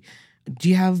 hey, do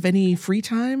you have any free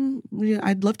time?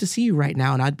 I'd love to see you right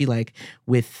now. And I'd be like,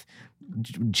 with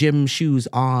gym shoes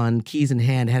on, keys in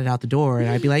hand, headed out the door, and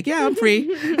I'd be like, yeah, I'm free.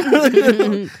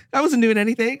 I wasn't doing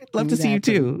anything. Love to see you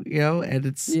too, and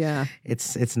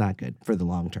it's not good for the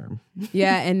long term.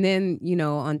 Yeah. And then,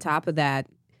 on top of that,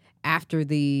 after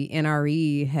the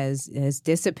NRE has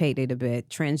dissipated a bit,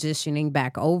 transitioning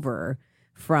back over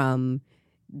from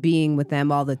being with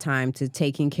them all the time to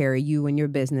taking care of you and your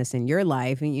business and your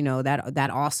life, and that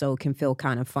also can feel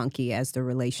kind of funky as the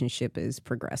relationship is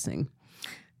progressing.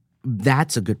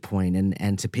 That's a good point.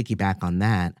 And to piggyback on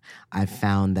that, I've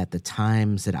found that the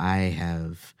times that I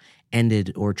have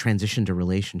ended or transitioned a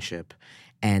relationship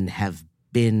and have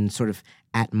been sort of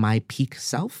at my peak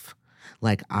self,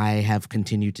 like I have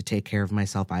continued to take care of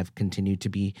myself, I've continued to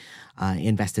be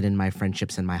invested in my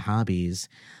friendships and my hobbies,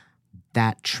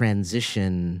 that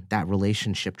transition, that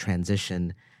relationship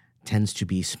transition tends to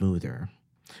be smoother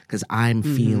because I'm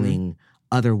feeling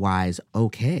otherwise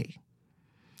okay.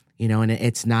 And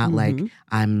it's not like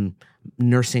I'm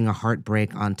nursing a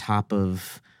heartbreak on top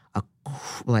of a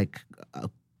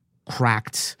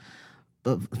cracked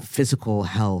physical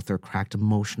health or cracked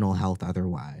emotional health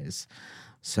otherwise.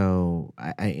 So,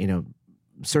 I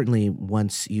certainly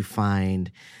once you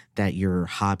find that your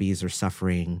hobbies are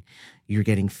suffering, you're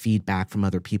getting feedback from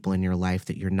other people in your life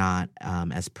that you're not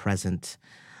as present.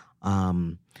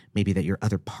 Maybe that your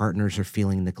other partners are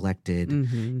feeling neglected.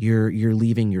 You're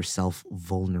leaving yourself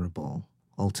vulnerable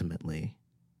ultimately,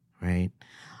 right?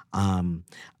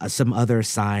 Some other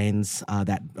signs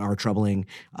that are troubling: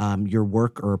 your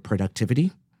work or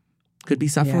productivity could be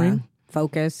suffering. Yeah.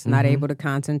 Focus, not able to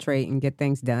concentrate and get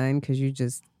things done because you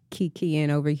just keying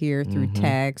over here through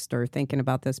text or thinking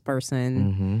about this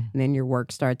person, and then your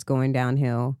work starts going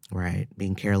downhill. Right,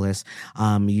 being careless.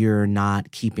 You're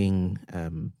not keeping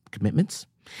commitments.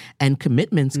 And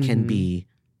commitments can be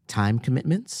time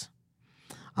commitments.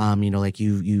 Like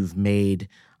you've made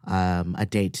a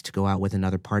date to go out with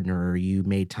another partner, or you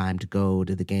made time to go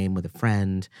to the game with a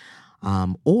friend.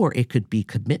 Or it could be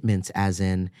commitments as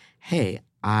in, hey,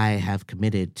 I have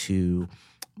committed to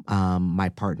my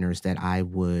partners that I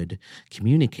would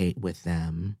communicate with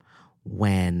them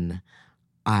when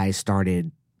I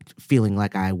started feeling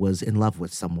like I was in love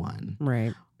with someone.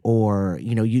 Right. Or,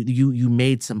 you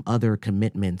made some other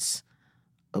commitments,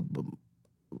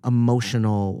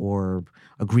 emotional or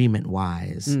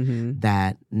agreement-wise,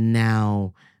 that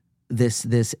now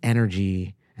this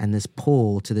energy and this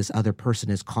pull to this other person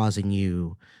is causing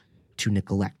you to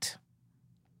neglect.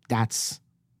 That's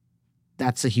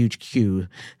a huge cue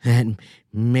that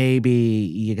maybe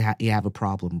you have a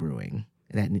problem brewing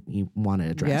that you want to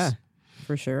address. Yeah,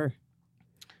 for sure.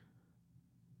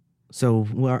 So,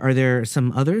 are there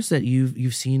some others that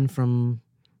you've seen from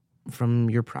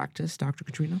your practice, Dr.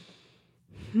 Katrina?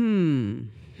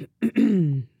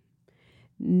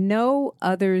 No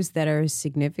others that are as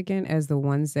significant as the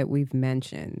ones that we've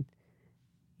mentioned.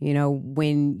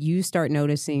 When you start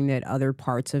noticing that other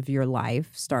parts of your life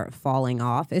start falling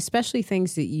off, especially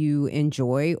things that you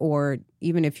enjoy, or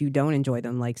even if you don't enjoy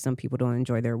them, like some people don't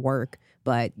enjoy their work,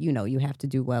 but you have to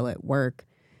do well at work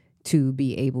to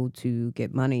be able to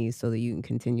get money so that you can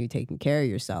continue taking care of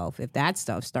yourself. If that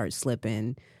stuff starts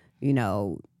slipping, you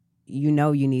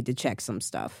need to check some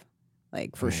stuff,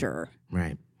 like for sure.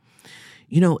 Right.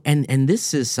 And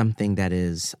this is something that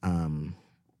is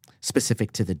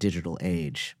specific to the digital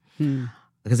age.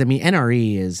 Because,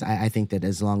 NRE is, I think that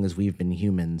as long as we've been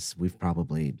humans, we've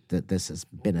probably, that this has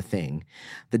been a thing.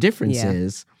 The difference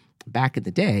is, back in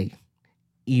the day,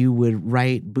 you would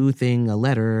write Boo Thing a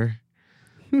letter,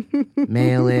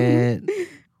 mail it,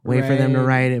 wait for them to Right.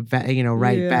 write it back,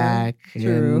 write Yeah, back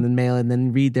true. and then mail it and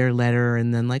then read their letter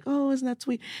and then like, oh, isn't that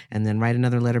sweet? And then write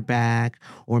another letter back.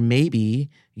 Or maybe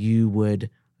you would,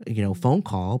 phone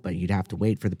call, but you'd have to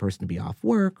wait for the person to be off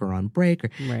work or on break or,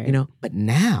 Right. but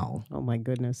now Oh my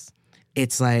goodness.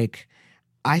 it's like,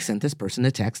 I sent this person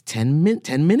a text 10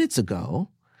 minutes ago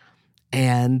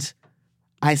and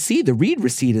I see the read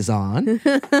receipt is on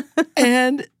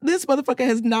and this motherfucker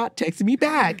has not texted me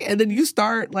back. And then you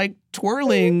start like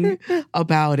twirling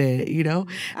about it,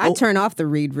 I turn off the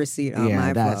read receipt on Yeah,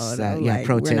 my that's, phone. I'm yeah, like,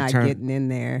 pro we're tip, not turn- getting in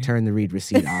there. turn the read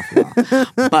receipt off, y'all.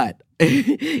 But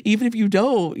even if you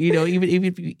don't,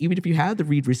 even if you have the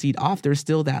read receipt off, there's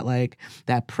still that like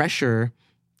that pressure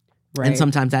Right. and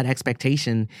sometimes that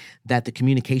expectation that the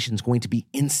communication is going to be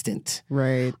instant.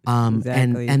 Right. And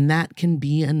Exactly. and that can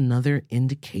be another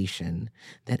indication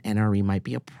that NRE might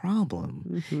be a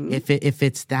problem. Mhm. If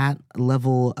it's that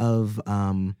level of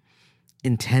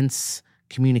intense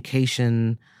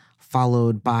communication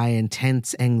followed by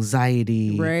intense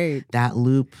anxiety, Right. that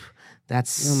loop,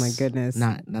 that's Oh my goodness.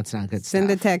 that's not good Send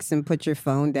a stuff. text and put your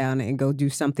phone down and go do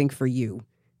something for you.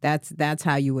 That's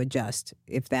how you adjust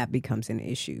if that becomes an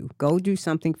issue. Go do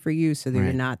something for you so that you're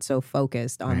Right. not so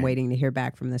focused on Right. waiting to hear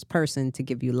back from this person to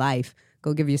give you life.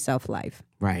 Go give yourself life.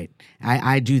 Right.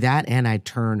 I do that and I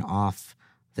turn off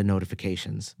the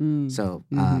notifications. So,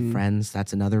 friends,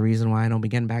 that's another reason why I don't be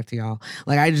getting back to y'all.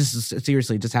 Like, I just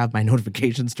seriously just have my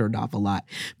notifications turned off a lot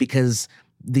because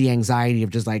the anxiety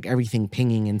of just like everything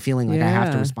pinging and feeling like I have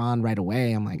to Yeah. respond right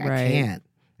away. I'm like, Right.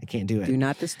 I can't do it. Do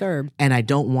not disturb. And I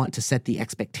don't want to set the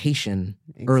expectation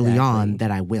early on Exactly.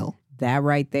 that I will. That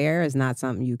right there is not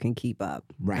something you can keep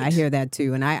up. Right. I hear that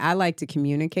too. And I like to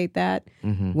communicate that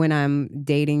when I'm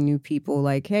dating new people,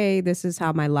 like, hey, this is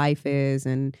how my life is.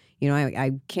 And,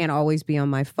 I can't always be on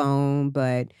my phone,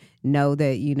 but know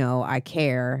that, I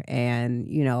care and,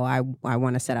 I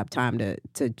want to set up time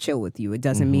to chill with you. It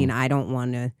doesn't mean I don't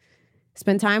want to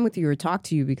spend time with you or talk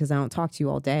to you because I don't talk to you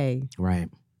all day. Right.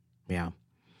 Yeah.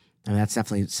 And that's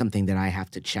definitely something that I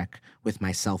have to check with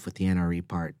myself with the NRE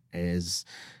part is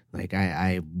like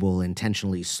I will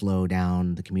intentionally slow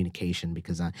down the communication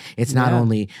because it's not Yeah.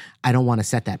 only I don't want to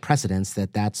set that precedence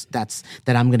that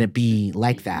I'm going to be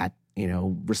like that,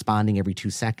 responding every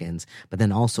 2 seconds, but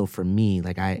then also for me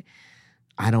like I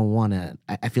don't want to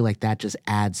I feel like that just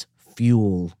adds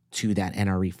fuel to that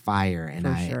NRE fire and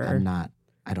For sure.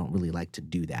 I don't really like to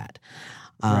do that.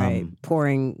 Right.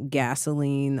 Pouring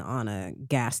gasoline on a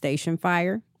gas station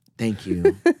fire. Thank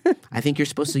you. I think you're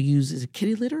supposed to use, is it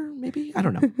kitty litter, maybe? I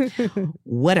don't know.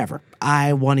 Whatever.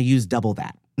 I want to use double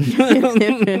that.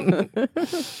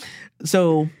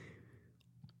 So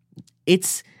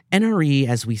it's NRE,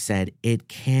 as we said, it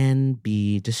can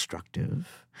be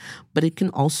destructive, but it can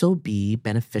also be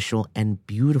beneficial and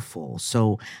beautiful.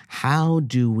 So how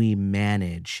do we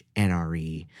manage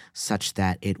NRE such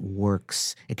that it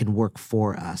can work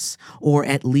for us, or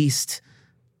at least,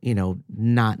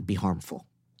 not be harmful?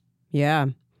 Yeah.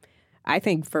 I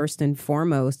think first and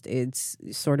foremost, it's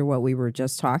sort of what we were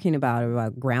just talking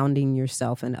about grounding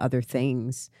yourself in other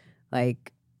things,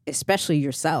 like especially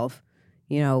yourself,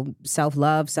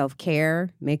 self-love, self-care,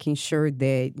 making sure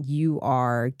that you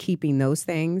are keeping those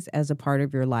things as a part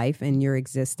of your life and your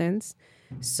existence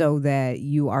so that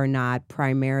you are not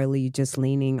primarily just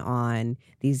leaning on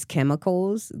these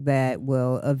chemicals that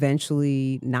will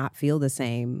eventually not feel the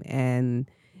same and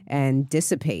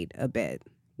dissipate a bit.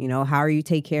 How are you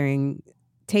taking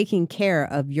care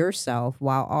of yourself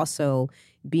while also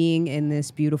being in this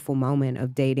beautiful moment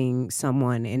of dating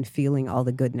someone and feeling all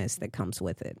the goodness that comes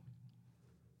with it?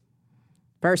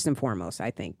 First and foremost,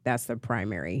 I think that's the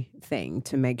primary thing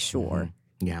to make sure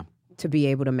Yeah. to be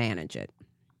able to manage it.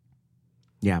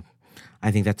 Yeah.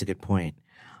 I think that's a good point.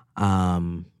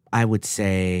 I would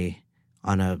say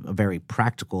on a very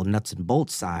practical nuts and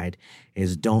bolts side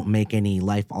is don't make any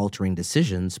life-altering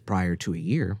decisions prior to a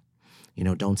year.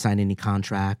 Don't sign any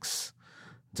contracts.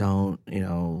 Don't,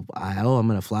 I'm going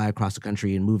to fly across the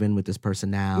country and move in with this person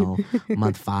now,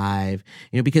 month 5,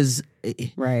 because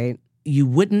Right. you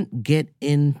wouldn't get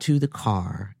into the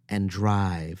car and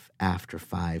drive after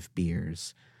 5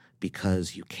 beers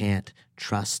because you can't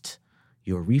trust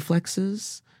your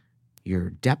reflexes, your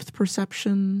depth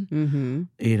perception. Mm-hmm.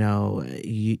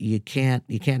 You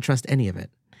can't trust any of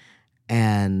it.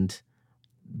 And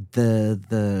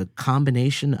the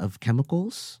combination of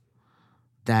chemicals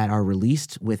that are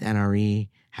released with NRE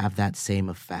have that same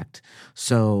effect.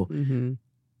 So Mm-hmm.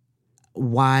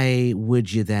 why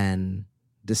would you then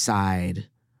decide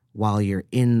while you're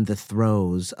in the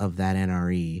throes of that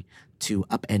NRE to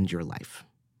upend your life?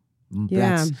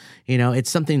 That's, it's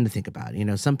something to think about.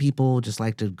 Some people just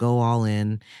like to go all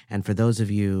in. And for those of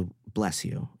you, bless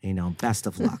you, best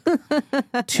of luck.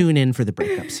 Tune in for the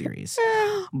breakup series.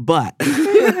 But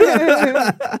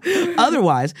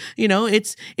otherwise,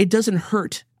 it doesn't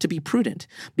hurt to be prudent,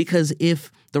 because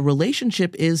if the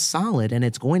relationship is solid and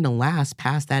it's going to last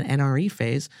past that NRE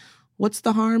phase, what's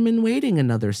the harm in waiting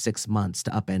another 6 months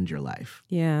to upend your life?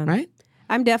 Yeah. Right?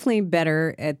 I'm definitely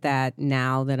better at that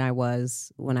now than I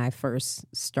was when I first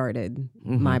started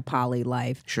my poly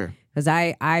life. Sure. Because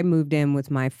I moved in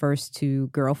with my first 2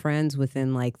 girlfriends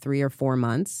within like 3 or 4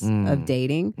 months of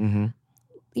dating.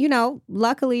 Mm-hmm.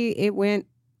 Luckily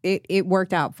it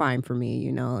worked out fine for me,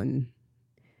 and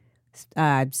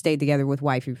I stayed together with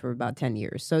wifey for about 10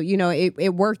 years. So,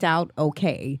 it worked out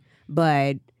okay,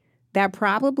 but that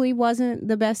probably wasn't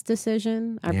the best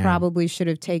decision. I probably should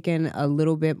have taken a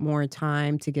little bit more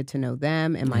time to get to know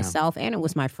them and myself. And it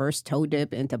was my first toe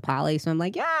dip into poly. So I'm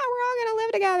like, yeah, we're all going to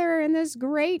live together in this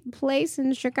great place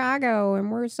in Chicago.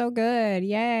 And we're so good.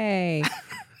 Yay.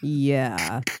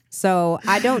 Yeah. So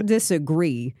I don't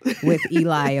disagree with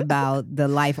Eli about the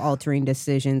life-altering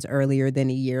decisions earlier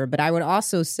than a year, but I would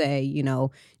also say,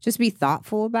 just be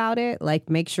thoughtful about it.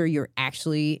 Like, make sure you're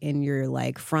actually in your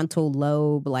like frontal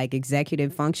lobe, like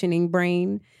executive functioning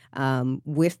brain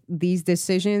with these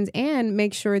decisions, and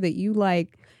make sure that you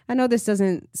like, I know this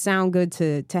doesn't sound good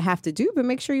to have to do, but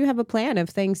make sure you have a plan if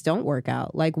things don't work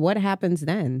out. Like, what happens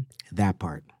then? That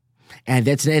part. And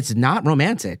it's not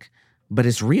romantic, but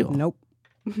it's real. Nope.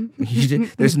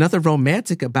 There's nothing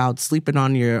romantic about sleeping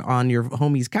on your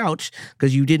homie's couch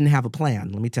because you didn't have a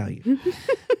plan, let me tell you.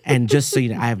 And just so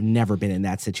you know, I have never been in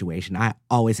that situation. I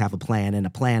always have a plan, and a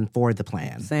plan for the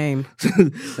plan. Same.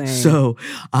 So,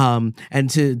 and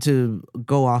to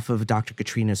go off of Dr.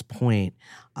 Katrina's point,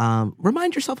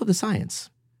 remind yourself of the science.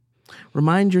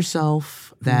 Remind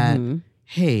yourself that,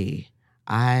 hey,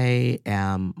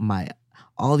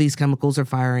 all these chemicals are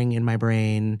firing in my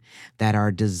brain that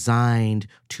are designed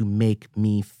to make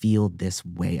me feel this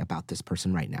way about this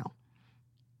person right now.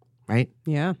 Right?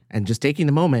 Yeah. And just taking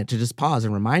the moment to just pause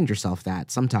and remind yourself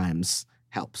that sometimes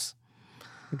helps.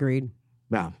 Agreed.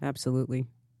 Yeah. Absolutely.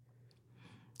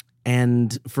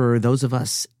 And for those of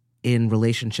us in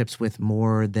relationships with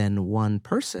more than one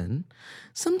person,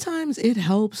 sometimes it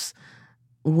helps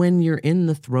when you're in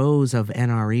the throes of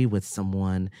NRE with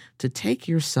someone to take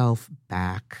yourself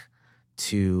back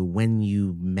to when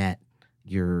you met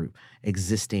your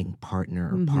existing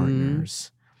partner or partners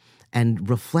and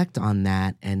reflect on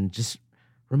that and just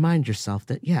remind yourself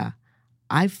that, yeah,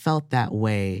 I felt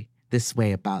this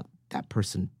way about that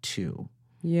person too.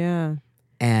 Yeah.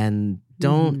 And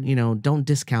don't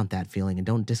discount that feeling and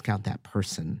don't discount that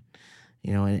person,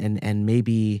 and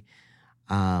maybe,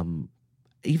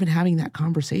 even having that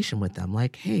conversation with them,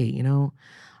 like, hey,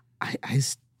 I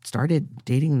started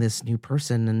dating this new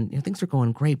person and things are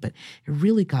going great, but it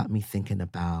really got me thinking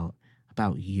about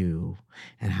you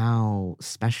and how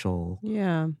special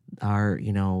our,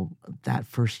 that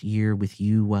first year with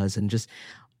you was. And just,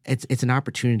 it's an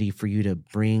opportunity for you to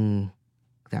bring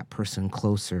that person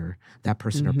closer, that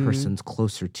person or persons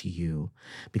closer to you.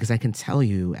 Because I can tell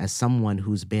you, as someone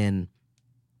who's been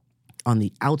on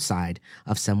the outside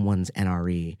of someone's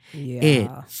NRE, it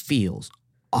feels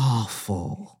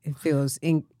awful. It feels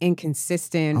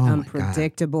inconsistent,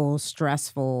 unpredictable,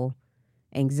 stressful,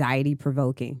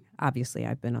 anxiety-provoking. Obviously,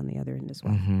 I've been on the other end as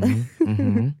well.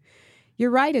 You're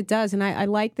right, it does. And I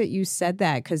like that you said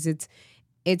that, because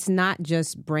it's not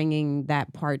just bringing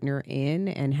that partner in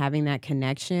and having that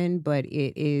connection, but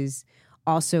it is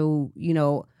also,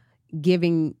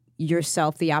 giving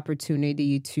yourself the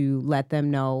opportunity to let them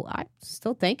know, I'm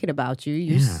still thinking about you.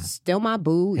 You're still my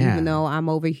boo, even though I'm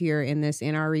over here in this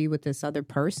NRE with this other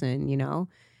person,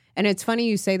 And it's funny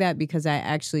you say that, because I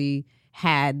actually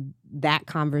had that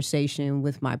conversation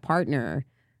with my partner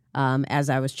as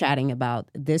I was chatting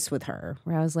about this with her,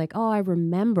 where I was like, oh, I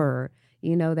remember,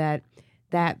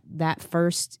 that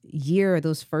first year,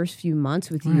 those first few months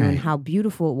with you, and how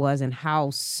beautiful it was, and how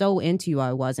so into you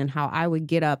I was, and how I would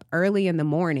get up early in the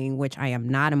morning, which I am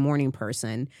not a morning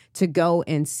person, to go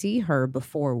and see her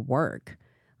before work.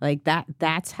 Like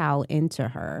that's how into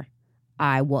her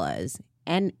I was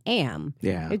and am.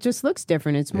 Yeah. It just looks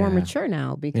different. It's more mature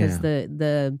now, because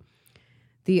the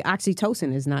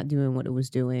oxytocin is not doing what it was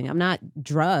doing. I'm not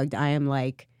drugged. I am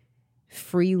like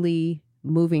freely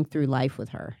moving through life with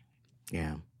her.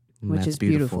 Yeah. Which is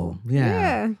beautiful.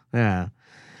 Yeah.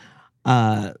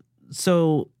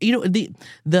 So, the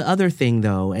other thing,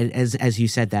 though, as you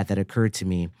said that occurred to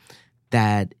me,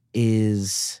 that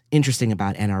is interesting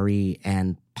about NRE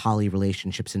and poly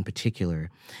relationships in particular,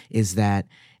 is that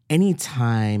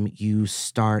anytime you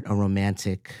start a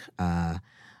romantic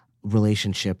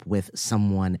relationship with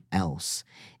someone else,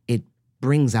 it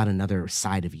brings out another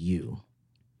side of you.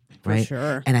 Right? For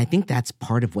sure. And I think that's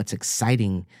part of what's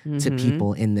exciting to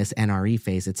people in this NRE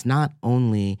phase. It's not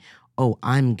only, oh,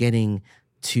 I'm getting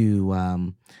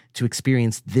to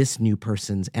experience this new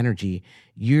person's energy.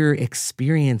 You're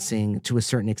experiencing, to a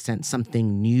certain extent,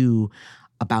 something new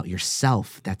about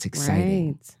yourself that's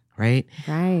exciting. Right?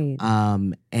 Right.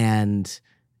 And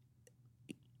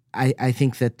I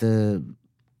think that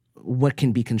what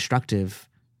can be constructive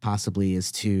possibly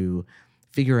is to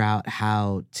figure out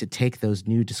how to take those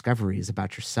new discoveries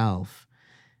about yourself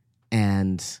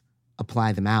and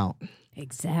apply them out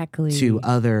exactly to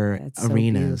other That's so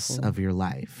arenas beautiful. of your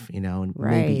life, and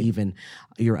Right. maybe even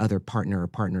your other partner or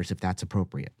partners if that's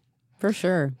appropriate. For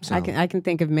sure. So- I can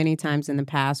think of many times in the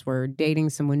past where dating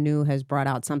someone new has brought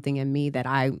out something in me that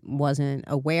I wasn't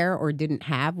aware or didn't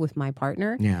have with my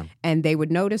partner. Yeah. And they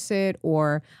would notice it,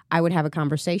 or I would have a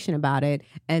conversation about it,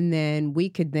 and then we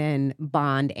could then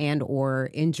bond and or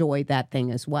enjoy that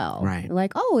thing as well. Right.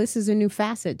 Like, oh, this is a new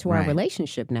facet to our Right.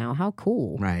 relationship now. How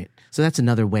cool. Right. So that's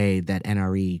another way that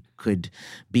NRE could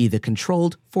be the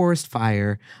controlled forest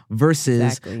fire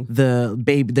versus Exactly.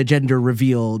 the gender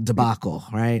reveal debacle,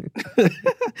 right?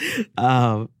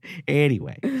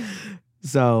 Anyway,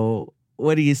 so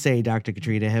what do you say, Dr.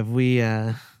 Katrina? Have we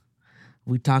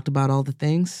talked about all the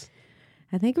things?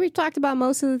 I think we've talked about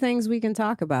most of the things we can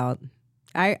talk about.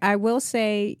 I will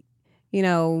say,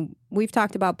 we've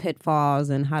talked about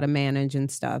pitfalls and how to manage and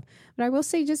stuff, but I will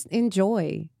say just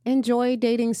enjoy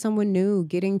dating someone new,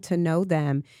 getting to know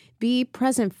them, be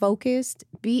present focused,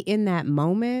 be in that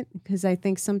moment, because I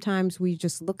think sometimes we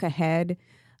just look ahead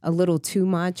a little too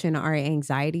much and our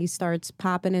anxiety starts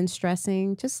popping and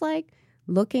stressing. Just like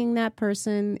looking that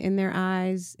person in their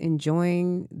eyes,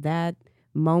 enjoying that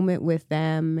moment with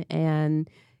them, and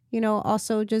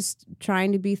also just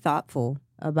trying to be thoughtful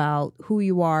about who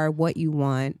you are, what you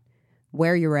want,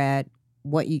 where you're at,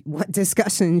 what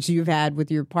discussions you've had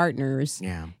with your partners,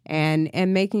 Yeah.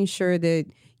 and making sure that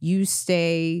you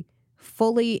stay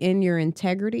fully in your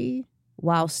integrity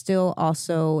while still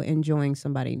also enjoying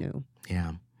somebody new.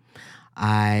 Yeah.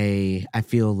 I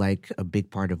feel like a big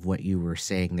part of what you were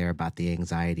saying there about the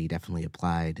anxiety definitely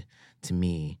applied to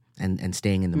me and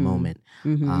staying in the moment.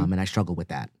 And I struggle with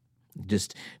that.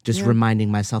 Just Yeah.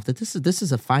 reminding myself that this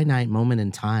is a finite moment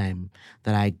in time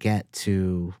that I get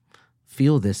to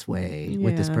feel this way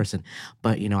with this Yeah. person.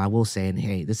 But, I will say, and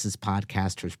hey, this is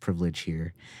podcaster's privilege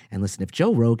here. And listen, if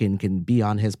Joe Rogan can be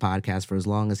on his podcast for as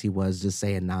long as he was just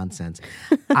saying nonsense,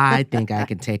 I think I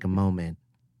can take a moment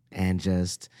and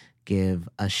just give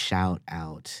a shout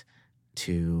out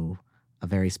to a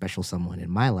very special someone in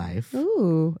my life.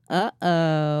 Ooh, do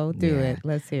Yeah. it.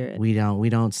 Let's hear it. We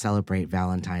don't celebrate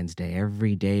Valentine's Day.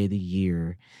 Every day of the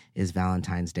year is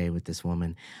Valentine's Day with this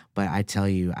woman. But I tell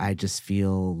you, I just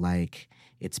feel like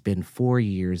it's been 4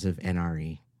 years of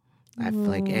NRE. I feel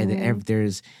like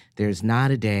there's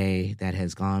not a day that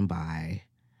has gone by,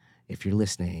 if you're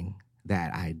listening,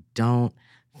 that I don't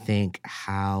think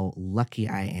how lucky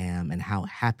I am and how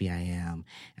happy I am.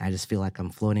 And I just feel like I'm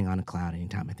floating on a cloud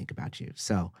anytime I think about you.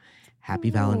 So happy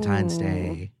Valentine's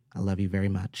Day. I love you very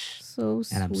much. So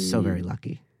sweet. And I'm so very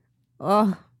lucky.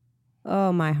 Oh,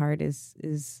 my heart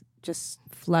is just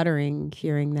fluttering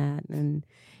hearing that. And,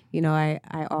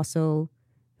 I also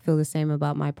feel the same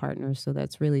about my partner. So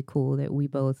that's really cool that we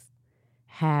both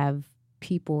have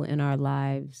people in our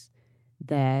lives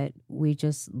that we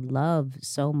just love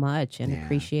so much and Yeah.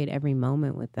 appreciate every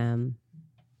moment with them.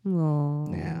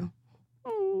 Oh, Yeah.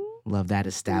 Love that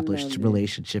established Love it.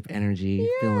 relationship energy,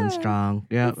 feeling Yeah. strong.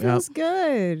 it Yep, yep. feels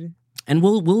good. And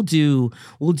we'll do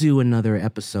another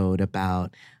episode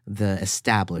about the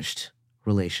established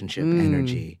relationship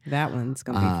energy. That one's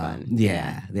gonna be fun.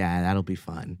 Yeah, that'll be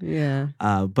fun. Yeah.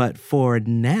 But for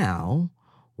now,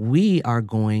 we are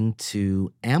going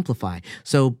to amplify.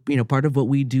 So, part of what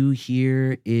we do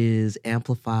here is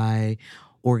amplify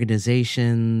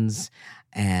organizations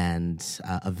and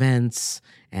events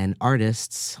and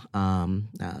artists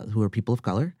who are people of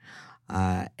color.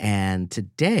 And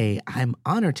today, I'm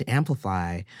honored to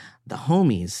amplify the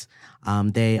Homies.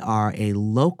 They are a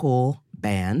local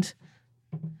band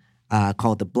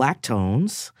called the Black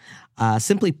Tones.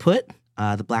 Simply put,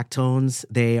 the Black Tones,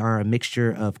 they are a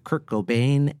mixture of Kurt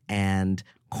Cobain and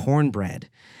Cornbread.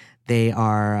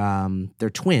 They're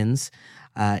twins.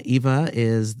 Eva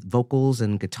is vocals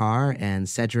and guitar, and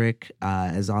Cedric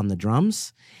is on the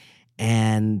drums.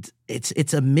 And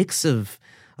it's a mix of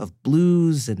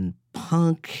blues and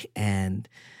punk and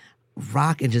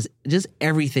rock and just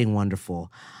everything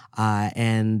wonderful.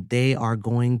 And they are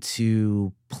going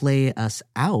to play us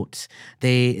out.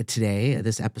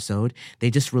 This episode, they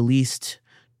just released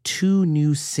 2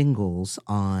 new singles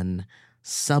on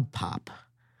Sub Pop.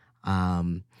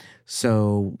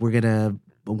 So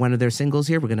one of their singles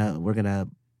here, we're gonna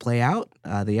play out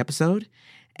the episode,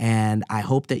 and I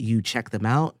hope that you check them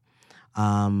out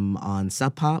on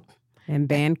Sub Pop. And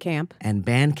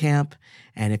Bandcamp.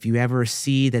 And if you ever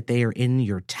see that they are in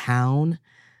your town,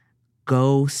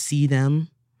 go see them.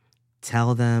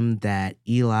 Tell them that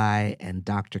Eli and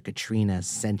Dr. Katrina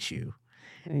sent you.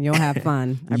 And you'll have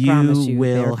fun. I promise you.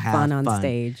 Will They're have fun on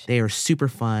stage. They are super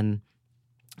fun,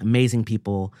 amazing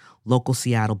people, local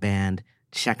Seattle band.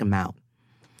 Check them out.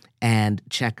 And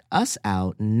check us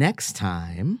out next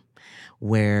time,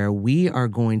 where we are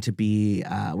going to be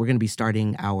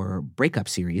starting our breakup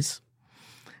series.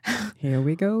 Here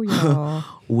we go, y'all.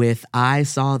 With I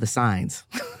Saw the Signs.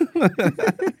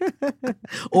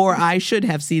 Or I Should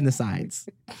Have Seen the Signs.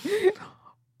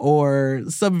 Or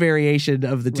some variation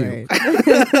of the two.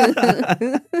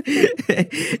 Right.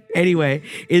 Anyway,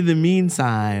 in the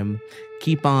meantime,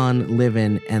 keep on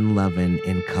living and loving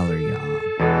in color, y'all.